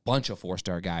landed a bunch of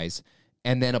 4-star guys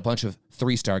and then a bunch of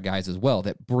 3-star guys as well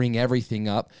that bring everything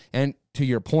up. And to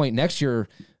your point, next year,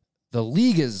 the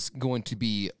league is going to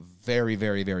be very,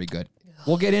 very, very good.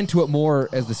 We'll get into it more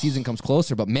as the season comes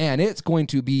closer, but man, it's going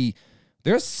to be,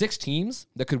 there's 6 teams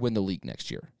that could win the league next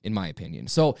year, in my opinion.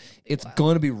 So it's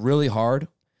going to be really hard.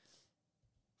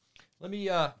 Let me,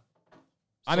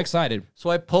 I'm excited. so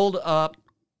I pulled up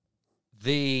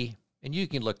and you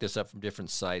can look this up from different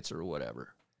sites or whatever.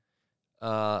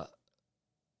 There's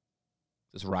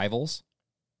Rivals.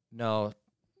 No,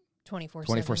 24/7.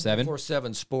 24/7.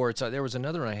 24/7 Sports. There was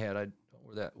another one I had. I don't know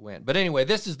where that went. But anyway,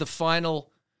 this is the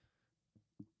final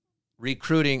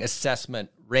recruiting assessment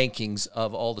rankings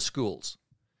of all the schools.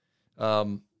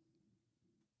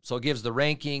 So it gives the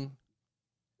ranking,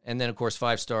 and then, of course,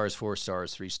 5 stars, 4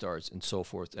 stars, 3 stars, and so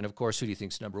forth. And, of course, who do you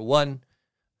think's number 1?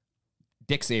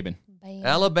 Dick Saban. Bam.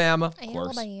 Alabama. Of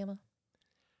course. Alabama.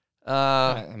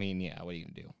 I mean, yeah, what are you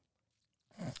going to do?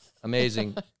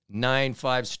 Amazing. 9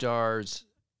 5 stars,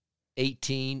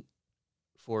 18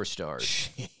 4 stars.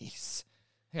 Jeez.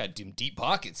 I got deep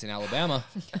pockets in Alabama.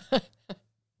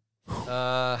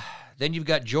 Then you've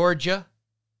got Georgia.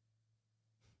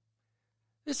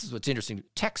 This is what's interesting.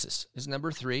 Texas is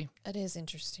number 3. That is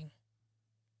interesting.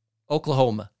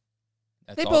 Oklahoma.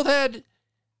 That's They all. both had.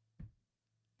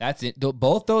 That's it.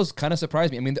 Both those kind of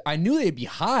surprised me. I mean, I knew they'd be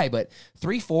high, but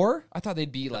 3, 4, I thought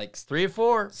they'd be like 3 and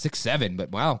 4. 6, 7.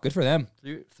 But wow, good for them.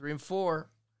 3 and 4.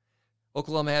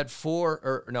 Oklahoma had 4,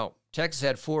 or no, Texas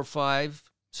had 4 5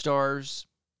 stars.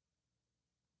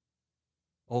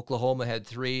 Oklahoma had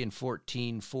 3 and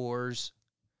 14 4s.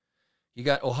 You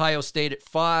got Ohio State at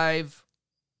 5.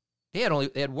 They had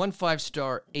 1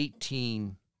 5-star,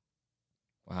 18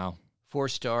 Wow.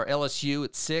 4-star. LSU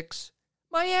at 6.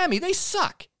 Miami, they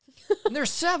suck. And they're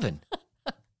 7.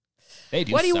 They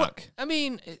do What do you suck. want? I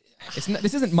mean, It's not,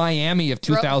 this isn't Miami of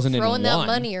 2001. Throwing that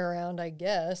money around, I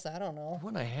guess. I don't know.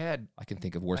 when I had I can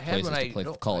think of worse I had places when to play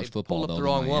no, college I football. pulled though, up the than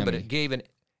wrong one, but Miami. it gave an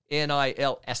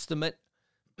NIL estimate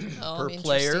Oh, per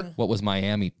player. interesting. What was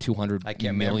Miami? $200 I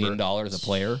can't million remember. a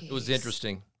player. It was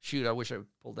interesting. Shoot, I wish I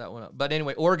pulled that one up. But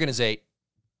anyway, Oregon is 8.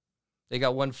 They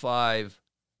got 1 5,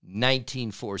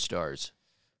 19 4 stars.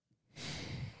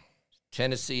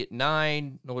 Tennessee at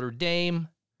 9. Notre Dame,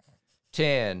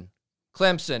 10.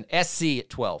 Clemson, SC at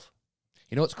 12.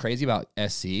 You know what's crazy about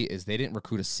SC is they didn't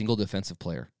recruit a single defensive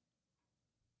player.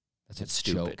 That's That's a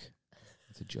stupid. joke.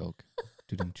 That's a joke.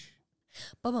 Doo-dum-tsh.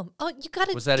 Bum. Oh, you got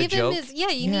to Was that a give joke? him his. Yeah,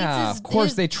 he Yeah, needs his. of course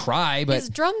his, they try, but his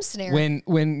drum snare. when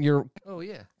Oh,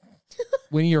 yeah.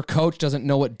 your coach doesn't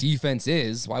know what defense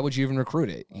is, why would you even recruit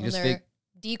it? You Well, just their think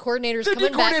D coordinator's the D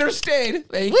coming back. coordinator stayed.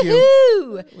 Thank you.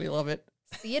 Woohoo! We love it.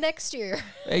 See you next year.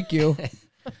 Thank you.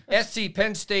 SC,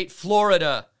 Penn State,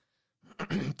 Florida,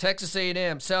 Texas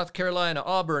A&M, South Carolina,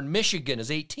 Auburn, Michigan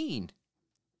is 18.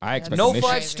 I expect No Michigan.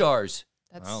 5 stars.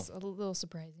 That's Wow. a little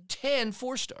surprising. 10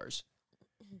 4 stars.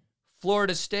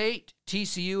 Florida State,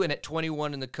 TCU, and at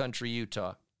 21 in the country,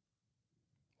 Utah.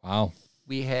 Wow.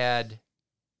 We had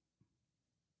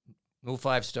no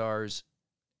 5 stars,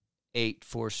 8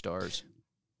 4 stars.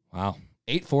 Wow.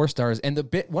 8 4-stars. And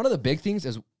one of the big things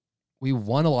is we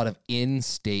won a lot of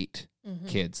in-state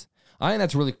kids. I think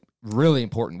that's really, really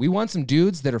important. We won some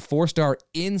dudes that are 4-star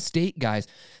in-state guys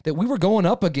that we were going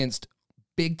up against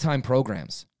big-time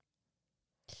programs.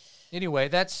 Anyway,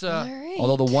 that's All right.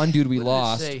 Although the one dude we What did it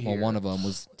lost, say well, here? one of them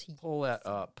was, pull that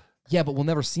up. yeah, but we'll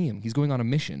never see him. He's going on a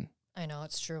mission. I know,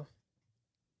 it's true.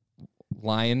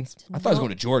 Lions. I thought he was going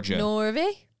to Georgia.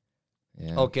 Norway?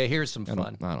 Yeah. Okay, here's some I fun. don't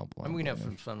I'm going to have blame some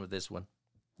him. fun with this one.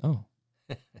 Oh.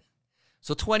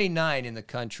 So 29 in the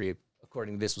country,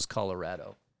 according to this, was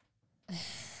Colorado.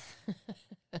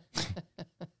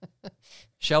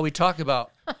 Shall we talk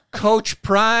about Coach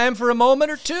Prime for a moment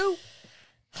or two?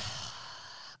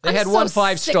 They I'm had so 1 sick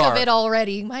 5-star. of it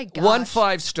already. My God. 1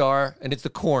 5-star, and it's the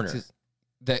corner.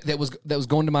 That was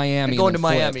going to Miami. And going to and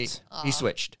then Miami, flipped. he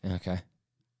switched. Okay.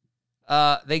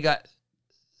 They got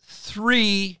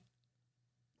 3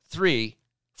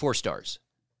 4 stars.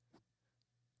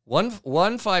 1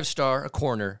 5-star, a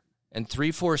corner, and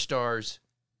 3 4 stars,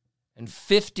 and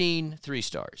 15 3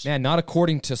 stars. Man, not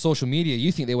according to social media.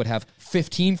 You think they would have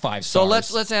 15 5 So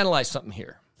stars. let's analyze something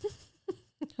here.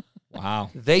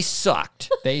 Wow. They sucked.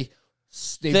 They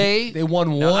They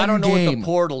won Now, one I don't know game. what the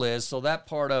portal is, so that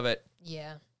part of it.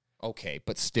 Yeah. Okay,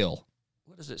 but still.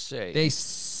 What does it say? They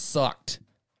sucked.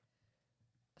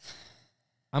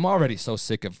 I'm already so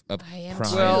sick of I am Prime.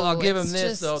 too. well, I'll give him It's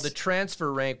this though. just- The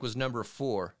transfer rank was number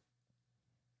 4.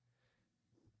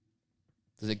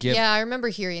 Does it give? Yeah, I remember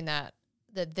hearing that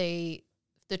the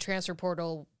transfer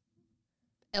portal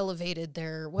elevated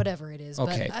their whatever it is.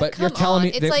 Okay, but, but you're come telling on. me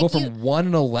It's they like go from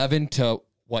 1-11 to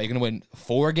what? You're going to win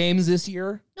 4 games this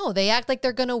year? No, they act like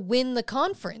they're going to win the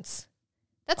conference.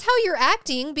 That's how you're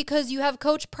acting because you have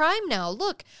Coach Prime now.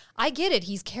 Look, I get it.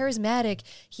 He's charismatic.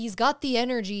 He's got the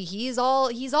energy. He's all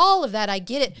of that. I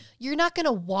get it. You're not going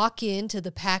to walk into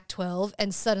the Pac-12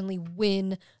 and suddenly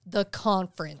win the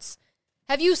conference.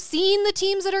 Have you seen the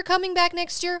teams that are coming back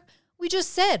next year? We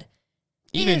just said.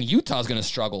 Even Utah's going to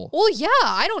struggle. Well, yeah,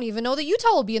 I don't even know that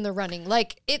Utah will be in the running.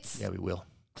 Like, it's Yeah, we will.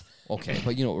 Okay,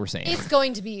 but you know what we're saying. It's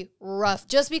going to be rough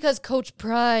just because Coach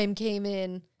Prime came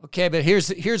in. Okay, but here's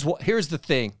the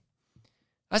thing.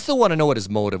 I still want to know what his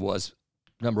motive was.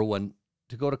 Number one,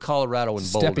 to go to Colorado and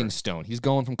Boulder. Stepping stone. He's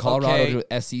going from Colorado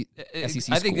to SEC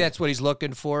I think that's what he's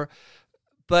looking for.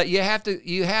 But you have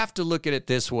to look at it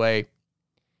this way.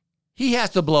 He has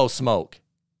to blow smoke.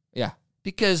 Yeah.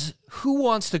 Because who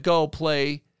wants to go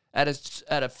play at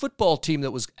a football team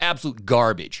that was absolute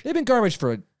garbage? They've been garbage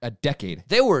for a decade.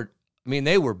 They were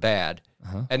bad.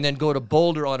 And then go to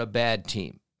Boulder on a bad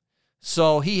team.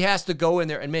 So he has to go in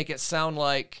there and make it sound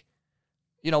like,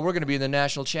 we're going to be in the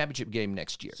national championship game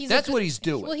next year. That's what he's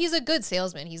doing. Well, he's a good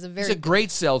salesman. He's a great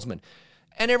salesman.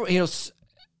 And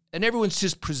everyone's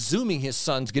just presuming his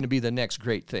son's going to be the next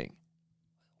great thing.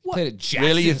 What? Played at Jackson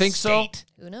Really, you think State.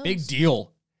 so? Who knows? Big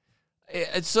deal.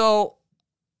 And so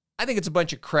I think it's a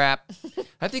bunch of crap.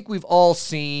 I think we've all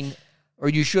seen, or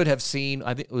you should have seen,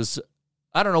 I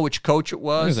don't know which coach it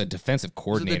was. It was a defensive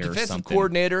coordinator the defensive or something.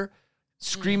 coordinator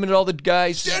screaming at all the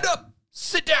guys, stand up,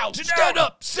 sit down, stand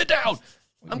up, sit down.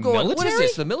 I'm going, what is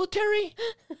this, the military?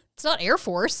 It's not Air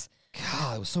Force.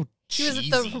 God, it was so She cheesy.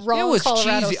 was at the wrong It was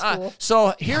Colorado cheesy. school.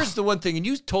 So here's the one thing, and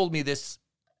you told me this,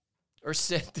 or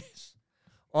said this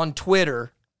on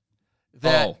Twitter,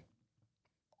 that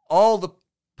all the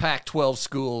Pac-12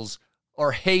 schools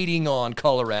are hating on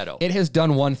Colorado. It has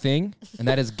done one thing, and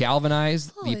that is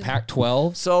galvanized the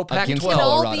Pac-12 So Pac-12. against We can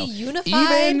all Colorado. be unified?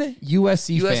 Even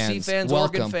USC fans,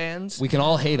 welcome. Oregon fans. We can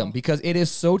all hate them because it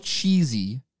is so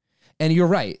cheesy. And you're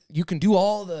right. You can do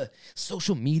all the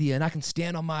social media, and I can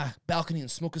stand on my balcony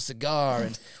and smoke a cigar,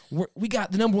 and we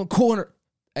got the number one corner.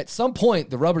 At some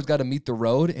point, the rubber's got to meet the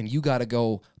road, and you got to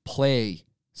go play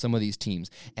some of these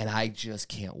teams. And I just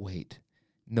can't wait.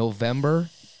 November,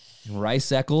 in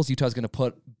Rice-Eccles, Utah's going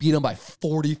to beat them by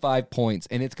 45 points,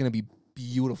 and it's going to be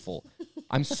beautiful.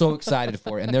 I'm so excited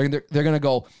for it. And they're going to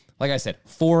go, like I said,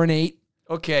 4-8.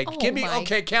 Okay,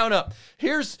 count up.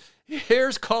 Here's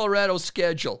Colorado's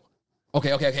schedule.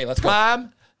 Okay, let's go.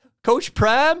 Coach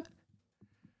Prime,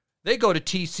 they go to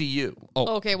TCU.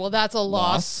 Okay, well, that's a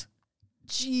loss.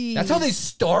 Jeez. That's how they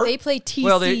start? They play TCU.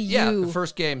 Well, the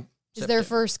first game is their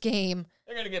first game.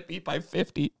 They're going to get beat by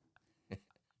 50.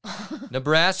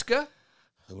 Nebraska,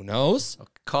 Who knows?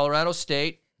 Colorado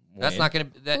State. That's not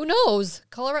going to. Who knows?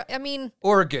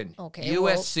 Oregon, Okay,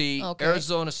 USC, okay.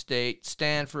 Arizona State,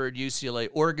 Stanford, UCLA,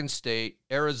 Oregon State,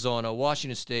 Arizona,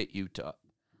 Washington State, Utah.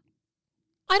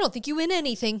 I don't think you win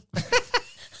anything.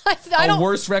 A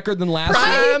worse record than last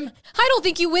Prime. year? I don't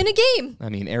think you win a game. I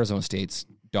mean, Arizona State's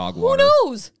dog Who water.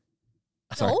 knows?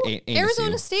 Sorry, No,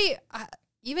 Arizona State.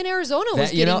 Even Arizona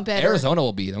was getting better. Arizona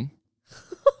will beat them.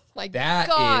 Like, That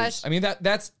gosh. is. I mean,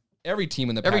 that's every team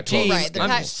in the Every Pac-12. team. Right, the I'm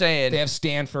Pac- just saying. They have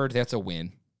Stanford. That's a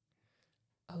win.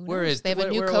 Who Where knows? is- they have a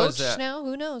new where was coach that? now?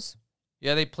 Who knows?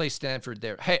 Yeah, they play Stanford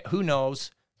there. Hey, who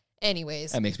knows?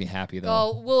 Anyways. That makes me happy, though.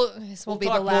 Oh, this We'll won't be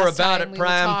talk the last more about time it, we will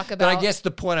Prime. talk about. But I guess the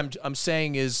point I'm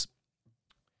saying is,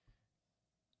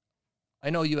 I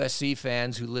know USC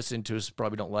fans who listen to us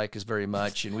probably don't like us very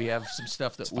much, and we have some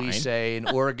stuff that we fine. say in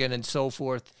Oregon and so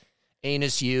forth,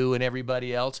 Anus U and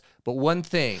everybody else. But one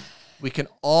thing, we can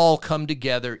all come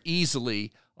together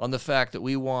easily on the fact that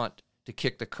we want to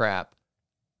kick the crap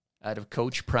out of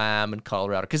Coach Prime in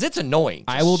Colorado, because it's annoying.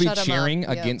 I will be shut 'em up. cheering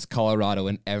Yep. against Colorado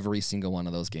in every single one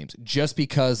of those games just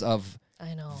because of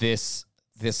I know. this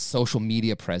social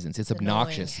media presence. It's annoying.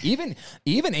 obnoxious. Even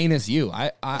Anus U.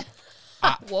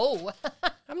 Whoa.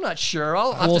 I'm not sure.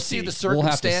 I'll have We'll to see the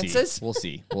circumstances. We'll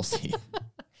see. We'll see.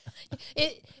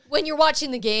 When you're watching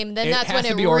the game, then It that's has when to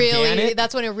it be really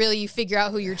organic. you figure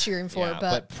out who you're cheering for. Yeah,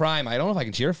 but but Prime, I don't know if I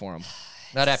can cheer for him.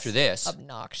 Not after this.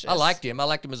 obnoxious. I liked him. I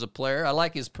liked him as a player. I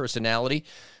like his personality.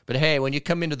 But hey, when you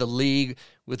come into the league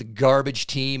with a garbage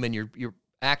team and you're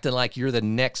acting like you're the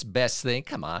next best thing,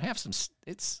 come on, have some.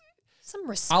 some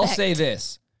respect. I'll say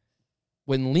this.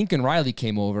 When Lincoln Riley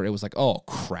came over, it was like, oh,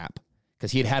 crap.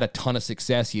 Because he had a ton of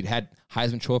success. He'd had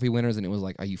Heisman Trophy winners, and it was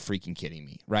like, are you freaking kidding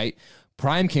me, right?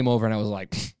 Prime came over, and I was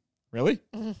like, really?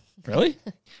 Really?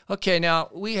 Okay, now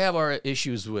we have our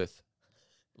issues with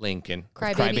Lincoln.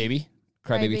 Crybaby.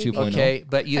 Crybaby 2.0. Okay,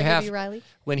 but you Crybaby have Riley.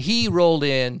 when he rolled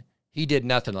in, he did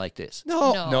nothing like this.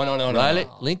 No. Riley,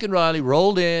 Lincoln Riley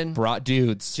rolled in, Brought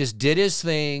dudes. just did his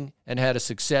thing, and had a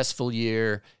successful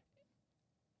year.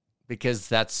 Because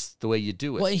that's the way you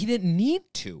do it. Well, he didn't need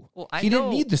to. Well, I he didn't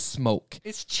know. need the smoke.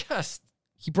 It's just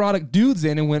He brought dudes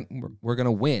in and went, we're going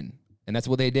to win. And that's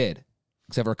what they did,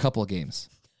 except for a couple of games.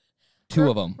 Two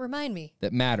of them Remind me.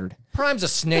 that mattered. Prime's a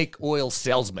snake oil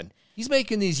salesman. He's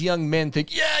making these young men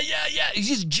think, yeah. He's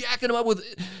just jacking them up with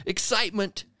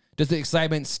excitement. Does the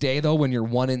excitement stay, though, when you're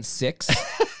 1-6?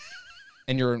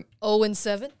 and you're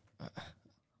 0-7.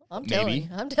 I'm telling maybe. you.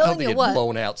 I'm I hope telling they you get what.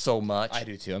 blown out so much. I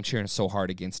do too. I'm cheering so hard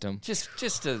against them.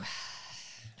 Just to.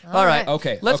 All right.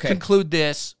 Okay. Let's okay. conclude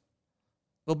this.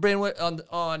 We'll bring on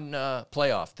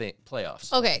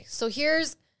playoffs. Okay, so here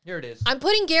it is. I'm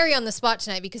putting Gary on the spot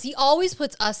tonight because he always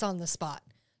puts us on the spot.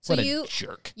 So What a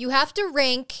jerk. you have to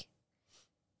rank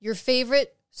your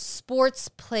favorite sports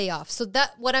playoffs. So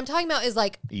that what I'm talking about is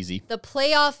like Easy. the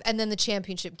playoff and then the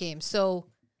championship game. So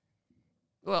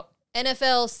Well,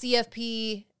 NFL,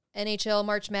 CFP, NHL,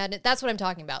 March Madness. That's what I'm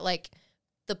talking about. Like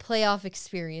the playoff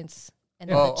experience and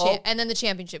then, and then the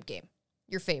championship game.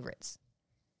 Your favorites.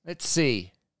 let's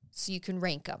see. So you can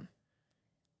rank them.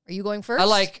 Are you going first?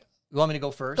 You want me to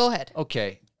go first? Go ahead.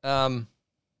 Okay.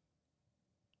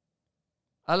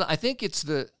 I think it's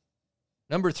the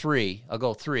number 3. I'll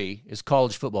go 3 is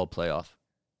college football playoff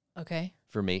Okay.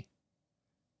 for me.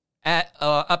 At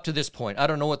up to this point, I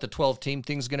don't know what the 12-team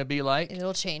thing's going to be like.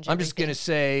 It'll change. I'm just going to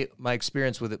everything. say my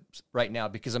experience with it right now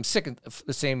because I'm sick of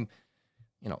the same.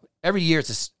 Every year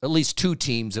it's at least 2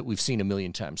 teams that we've seen a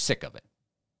million times. Sick of it.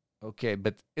 Okay,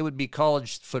 but it would be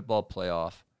college football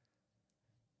playoff.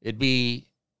 It'd be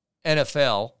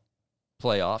NFL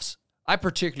playoffs. I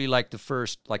particularly like the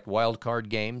first wild card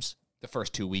games. The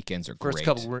first 2 weekends are First great.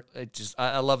 couple were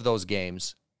I love those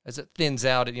games as it thins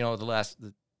out.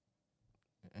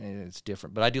 It's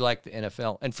different, but I do like the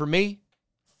NFL. And for me,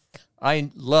 I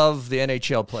love the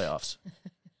NHL playoffs.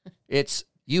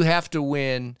 You have to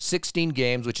win 16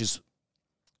 games, which is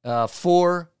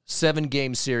 4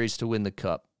 7-game series to win the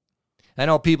cup. I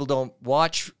know people don't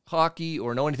watch hockey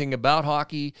or know anything about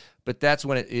hockey, but that's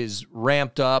when it is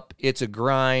ramped up. It's a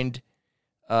grind.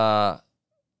 A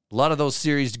lot of those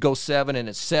series go 7, and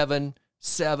it's 7,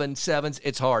 7, 7s.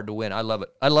 It's hard to win. I love it.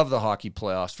 I love the hockey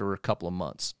playoffs for a couple of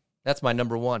months. That's my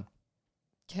number 1.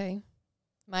 Okay.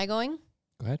 Am I going?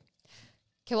 Go ahead.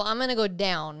 Okay, well, I'm going to go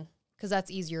down because that's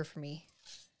easier for me.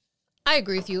 I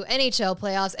agree with you. NHL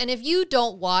playoffs. And if you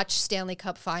don't watch Stanley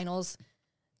Cup finals,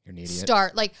 You're an idiot.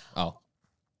 start.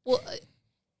 Well,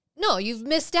 no, you've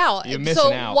missed out. You're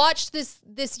missing out. Watch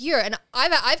this year. And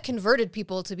I've converted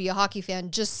people to be a hockey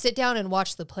fan. Just sit down and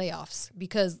watch the playoffs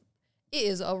because it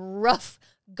is a rough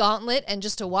gauntlet. And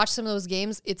just to watch some of those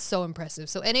games, it's so impressive.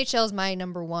 So NHL is my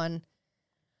number 1.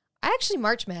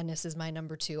 March Madness is my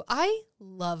number 2. I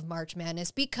love March Madness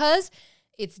because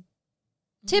it's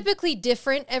typically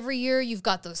different every year. You've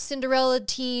got those Cinderella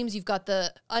teams. You've got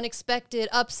the unexpected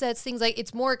upsets, things like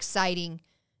it's more exciting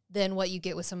than what you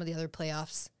get with some of the other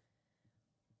playoffs.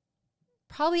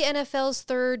 Probably NFL's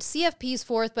 3rd, CFP's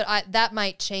 4th, but that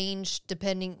might change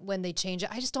depending when they change it.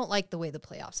 I just don't like the way the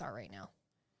playoffs are right now.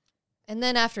 And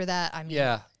then after that,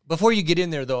 Yeah. Before you get in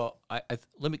there, though,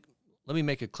 let me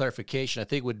make a clarification. I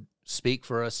think would speak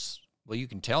for us. Well, you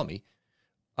can tell me.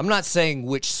 I'm not saying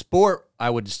which sport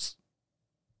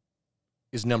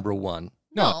is number 1.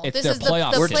 No, it's this their is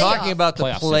playoffs. We're playoff. talking about the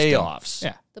Playoff system. playoffs.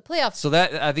 Yeah. The playoffs. So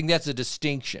I think that's a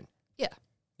distinction. Yeah,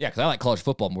 Yeah, because I like college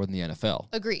football more than the NFL.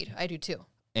 agreed. I do too.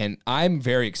 And I'm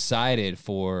very excited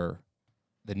for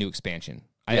the new expansion.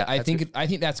 I think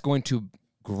that's going to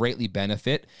greatly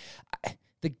benefit.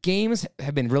 The games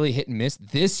have been really hit and miss.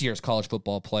 This year's college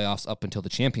football playoffs up until the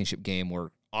championship game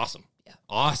were awesome. Yeah.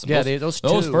 Awesome. Yeah, those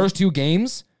those first 2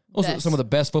 games, those are Best. some of the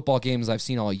best football games I've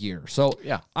seen all year. So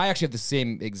Yeah. I actually have the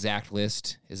same exact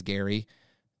list as Gary.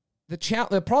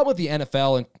 The problem with the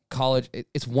NFL and college,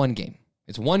 it's one game.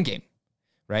 It's one game,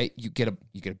 right? You get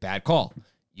a bad call.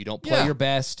 You don't play your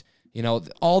best.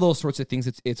 All those sorts of things.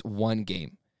 It's one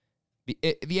game. The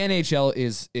NHL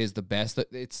is the best.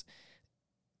 It's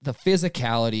the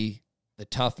physicality, the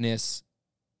toughness.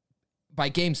 By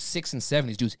game 6 and 7,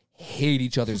 these dudes hate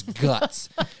each other's guts,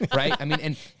 right? I mean,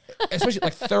 and especially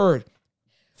like 3rd,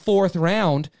 4th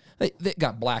round, they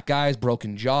got black eyes,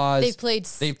 broken jaws. They've played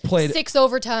 6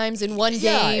 overtimes in one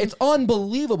Yeah, game. it's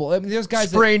unbelievable. I mean, there's guys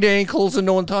Sprained ankles and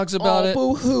no one talks about it.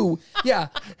 Boo-hoo. Yeah.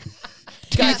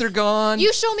 Teeth are gone.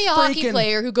 You show me a hockey freaking-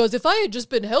 player who goes, if I had just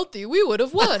been healthy, we would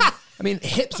have won. I mean,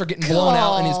 hips are getting blown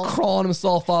out, and he's God. crawling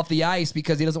himself off the ice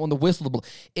because he doesn't want the whistle to blow.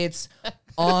 It's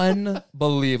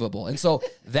unbelievable, and so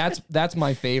that's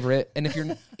my favorite. And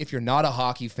if you're not a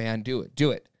hockey fan, do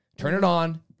it. Turn it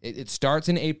on. It starts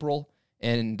in April,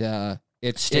 and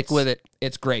Stick with it.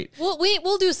 It's great.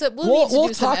 we'll do some. We'll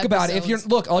talk about it.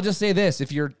 I'll just say this: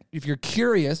 if you're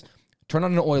curious, turn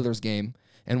on an Oilers game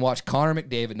and watch Connor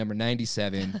McDavid, number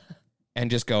 97,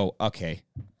 and just go, okay,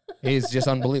 he's just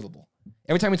unbelievable.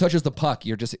 Every time he touches the puck,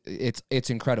 it's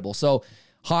incredible. So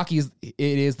hockey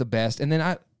is the best. And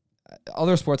then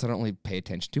other sports I don't really pay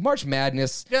attention to. March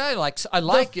Madness. Yeah, I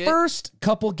like it. First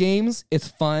couple games, it's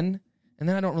fun. and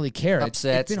then I don't really care. It's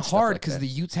Upsets been and stuff hard like because that. the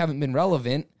Utes haven't been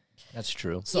relevant. That's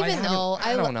true. So Even though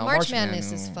I don't know. March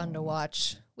Madness is fun to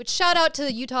watch. Which shout out to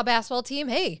the Utah basketball team.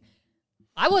 Hey,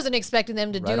 I wasn't expecting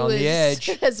them to Right do on the edge.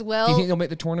 as well. Do you think they'll make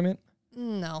the tournament?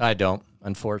 No, I don't,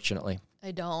 unfortunately.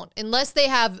 I don't. Unless they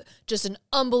have just an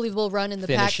unbelievable run in the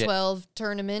Finish it. Pac-12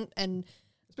 tournament and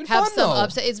been have fun, some though.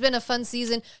 upset. It's been a fun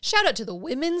season. Shout out to the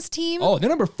women's team. Oh, they're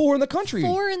number 4 in the country.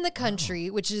 4 in the country,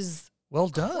 which is Well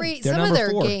done. great. They're Some of number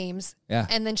their 4. games. Yeah.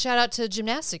 And then shout out to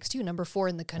gymnastics too, number 4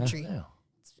 in the country. Yeah.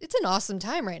 It's an awesome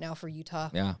time right now for Utah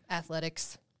Yeah.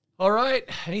 athletics. All right.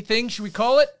 Anything? Should we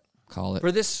call it Call it.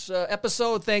 for this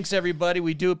episode? Thanks, everybody.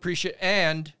 We do appreciate,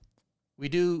 and we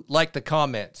do like the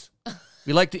comments.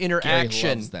 We like the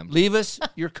interaction. loves them. Leave us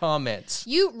your comments.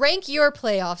 You rank your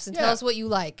playoffs and tell Yeah. us what you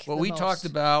like. What the we most. talked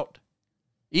about.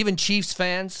 Even Chiefs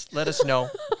fans, let us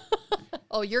know.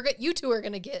 Oh, you two are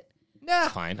gonna get. Nah,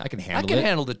 Fine. I can I handle can it.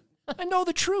 handle it. I know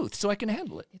the truth, so I can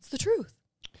handle it. It's the truth.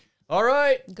 All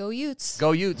right. Go Utes.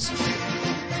 Go Utes.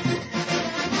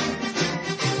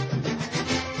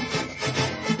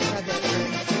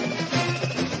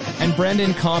 And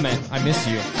Brendan, comment. I miss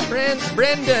you.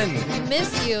 Brendan.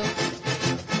 Miss you.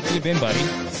 Where you been, buddy?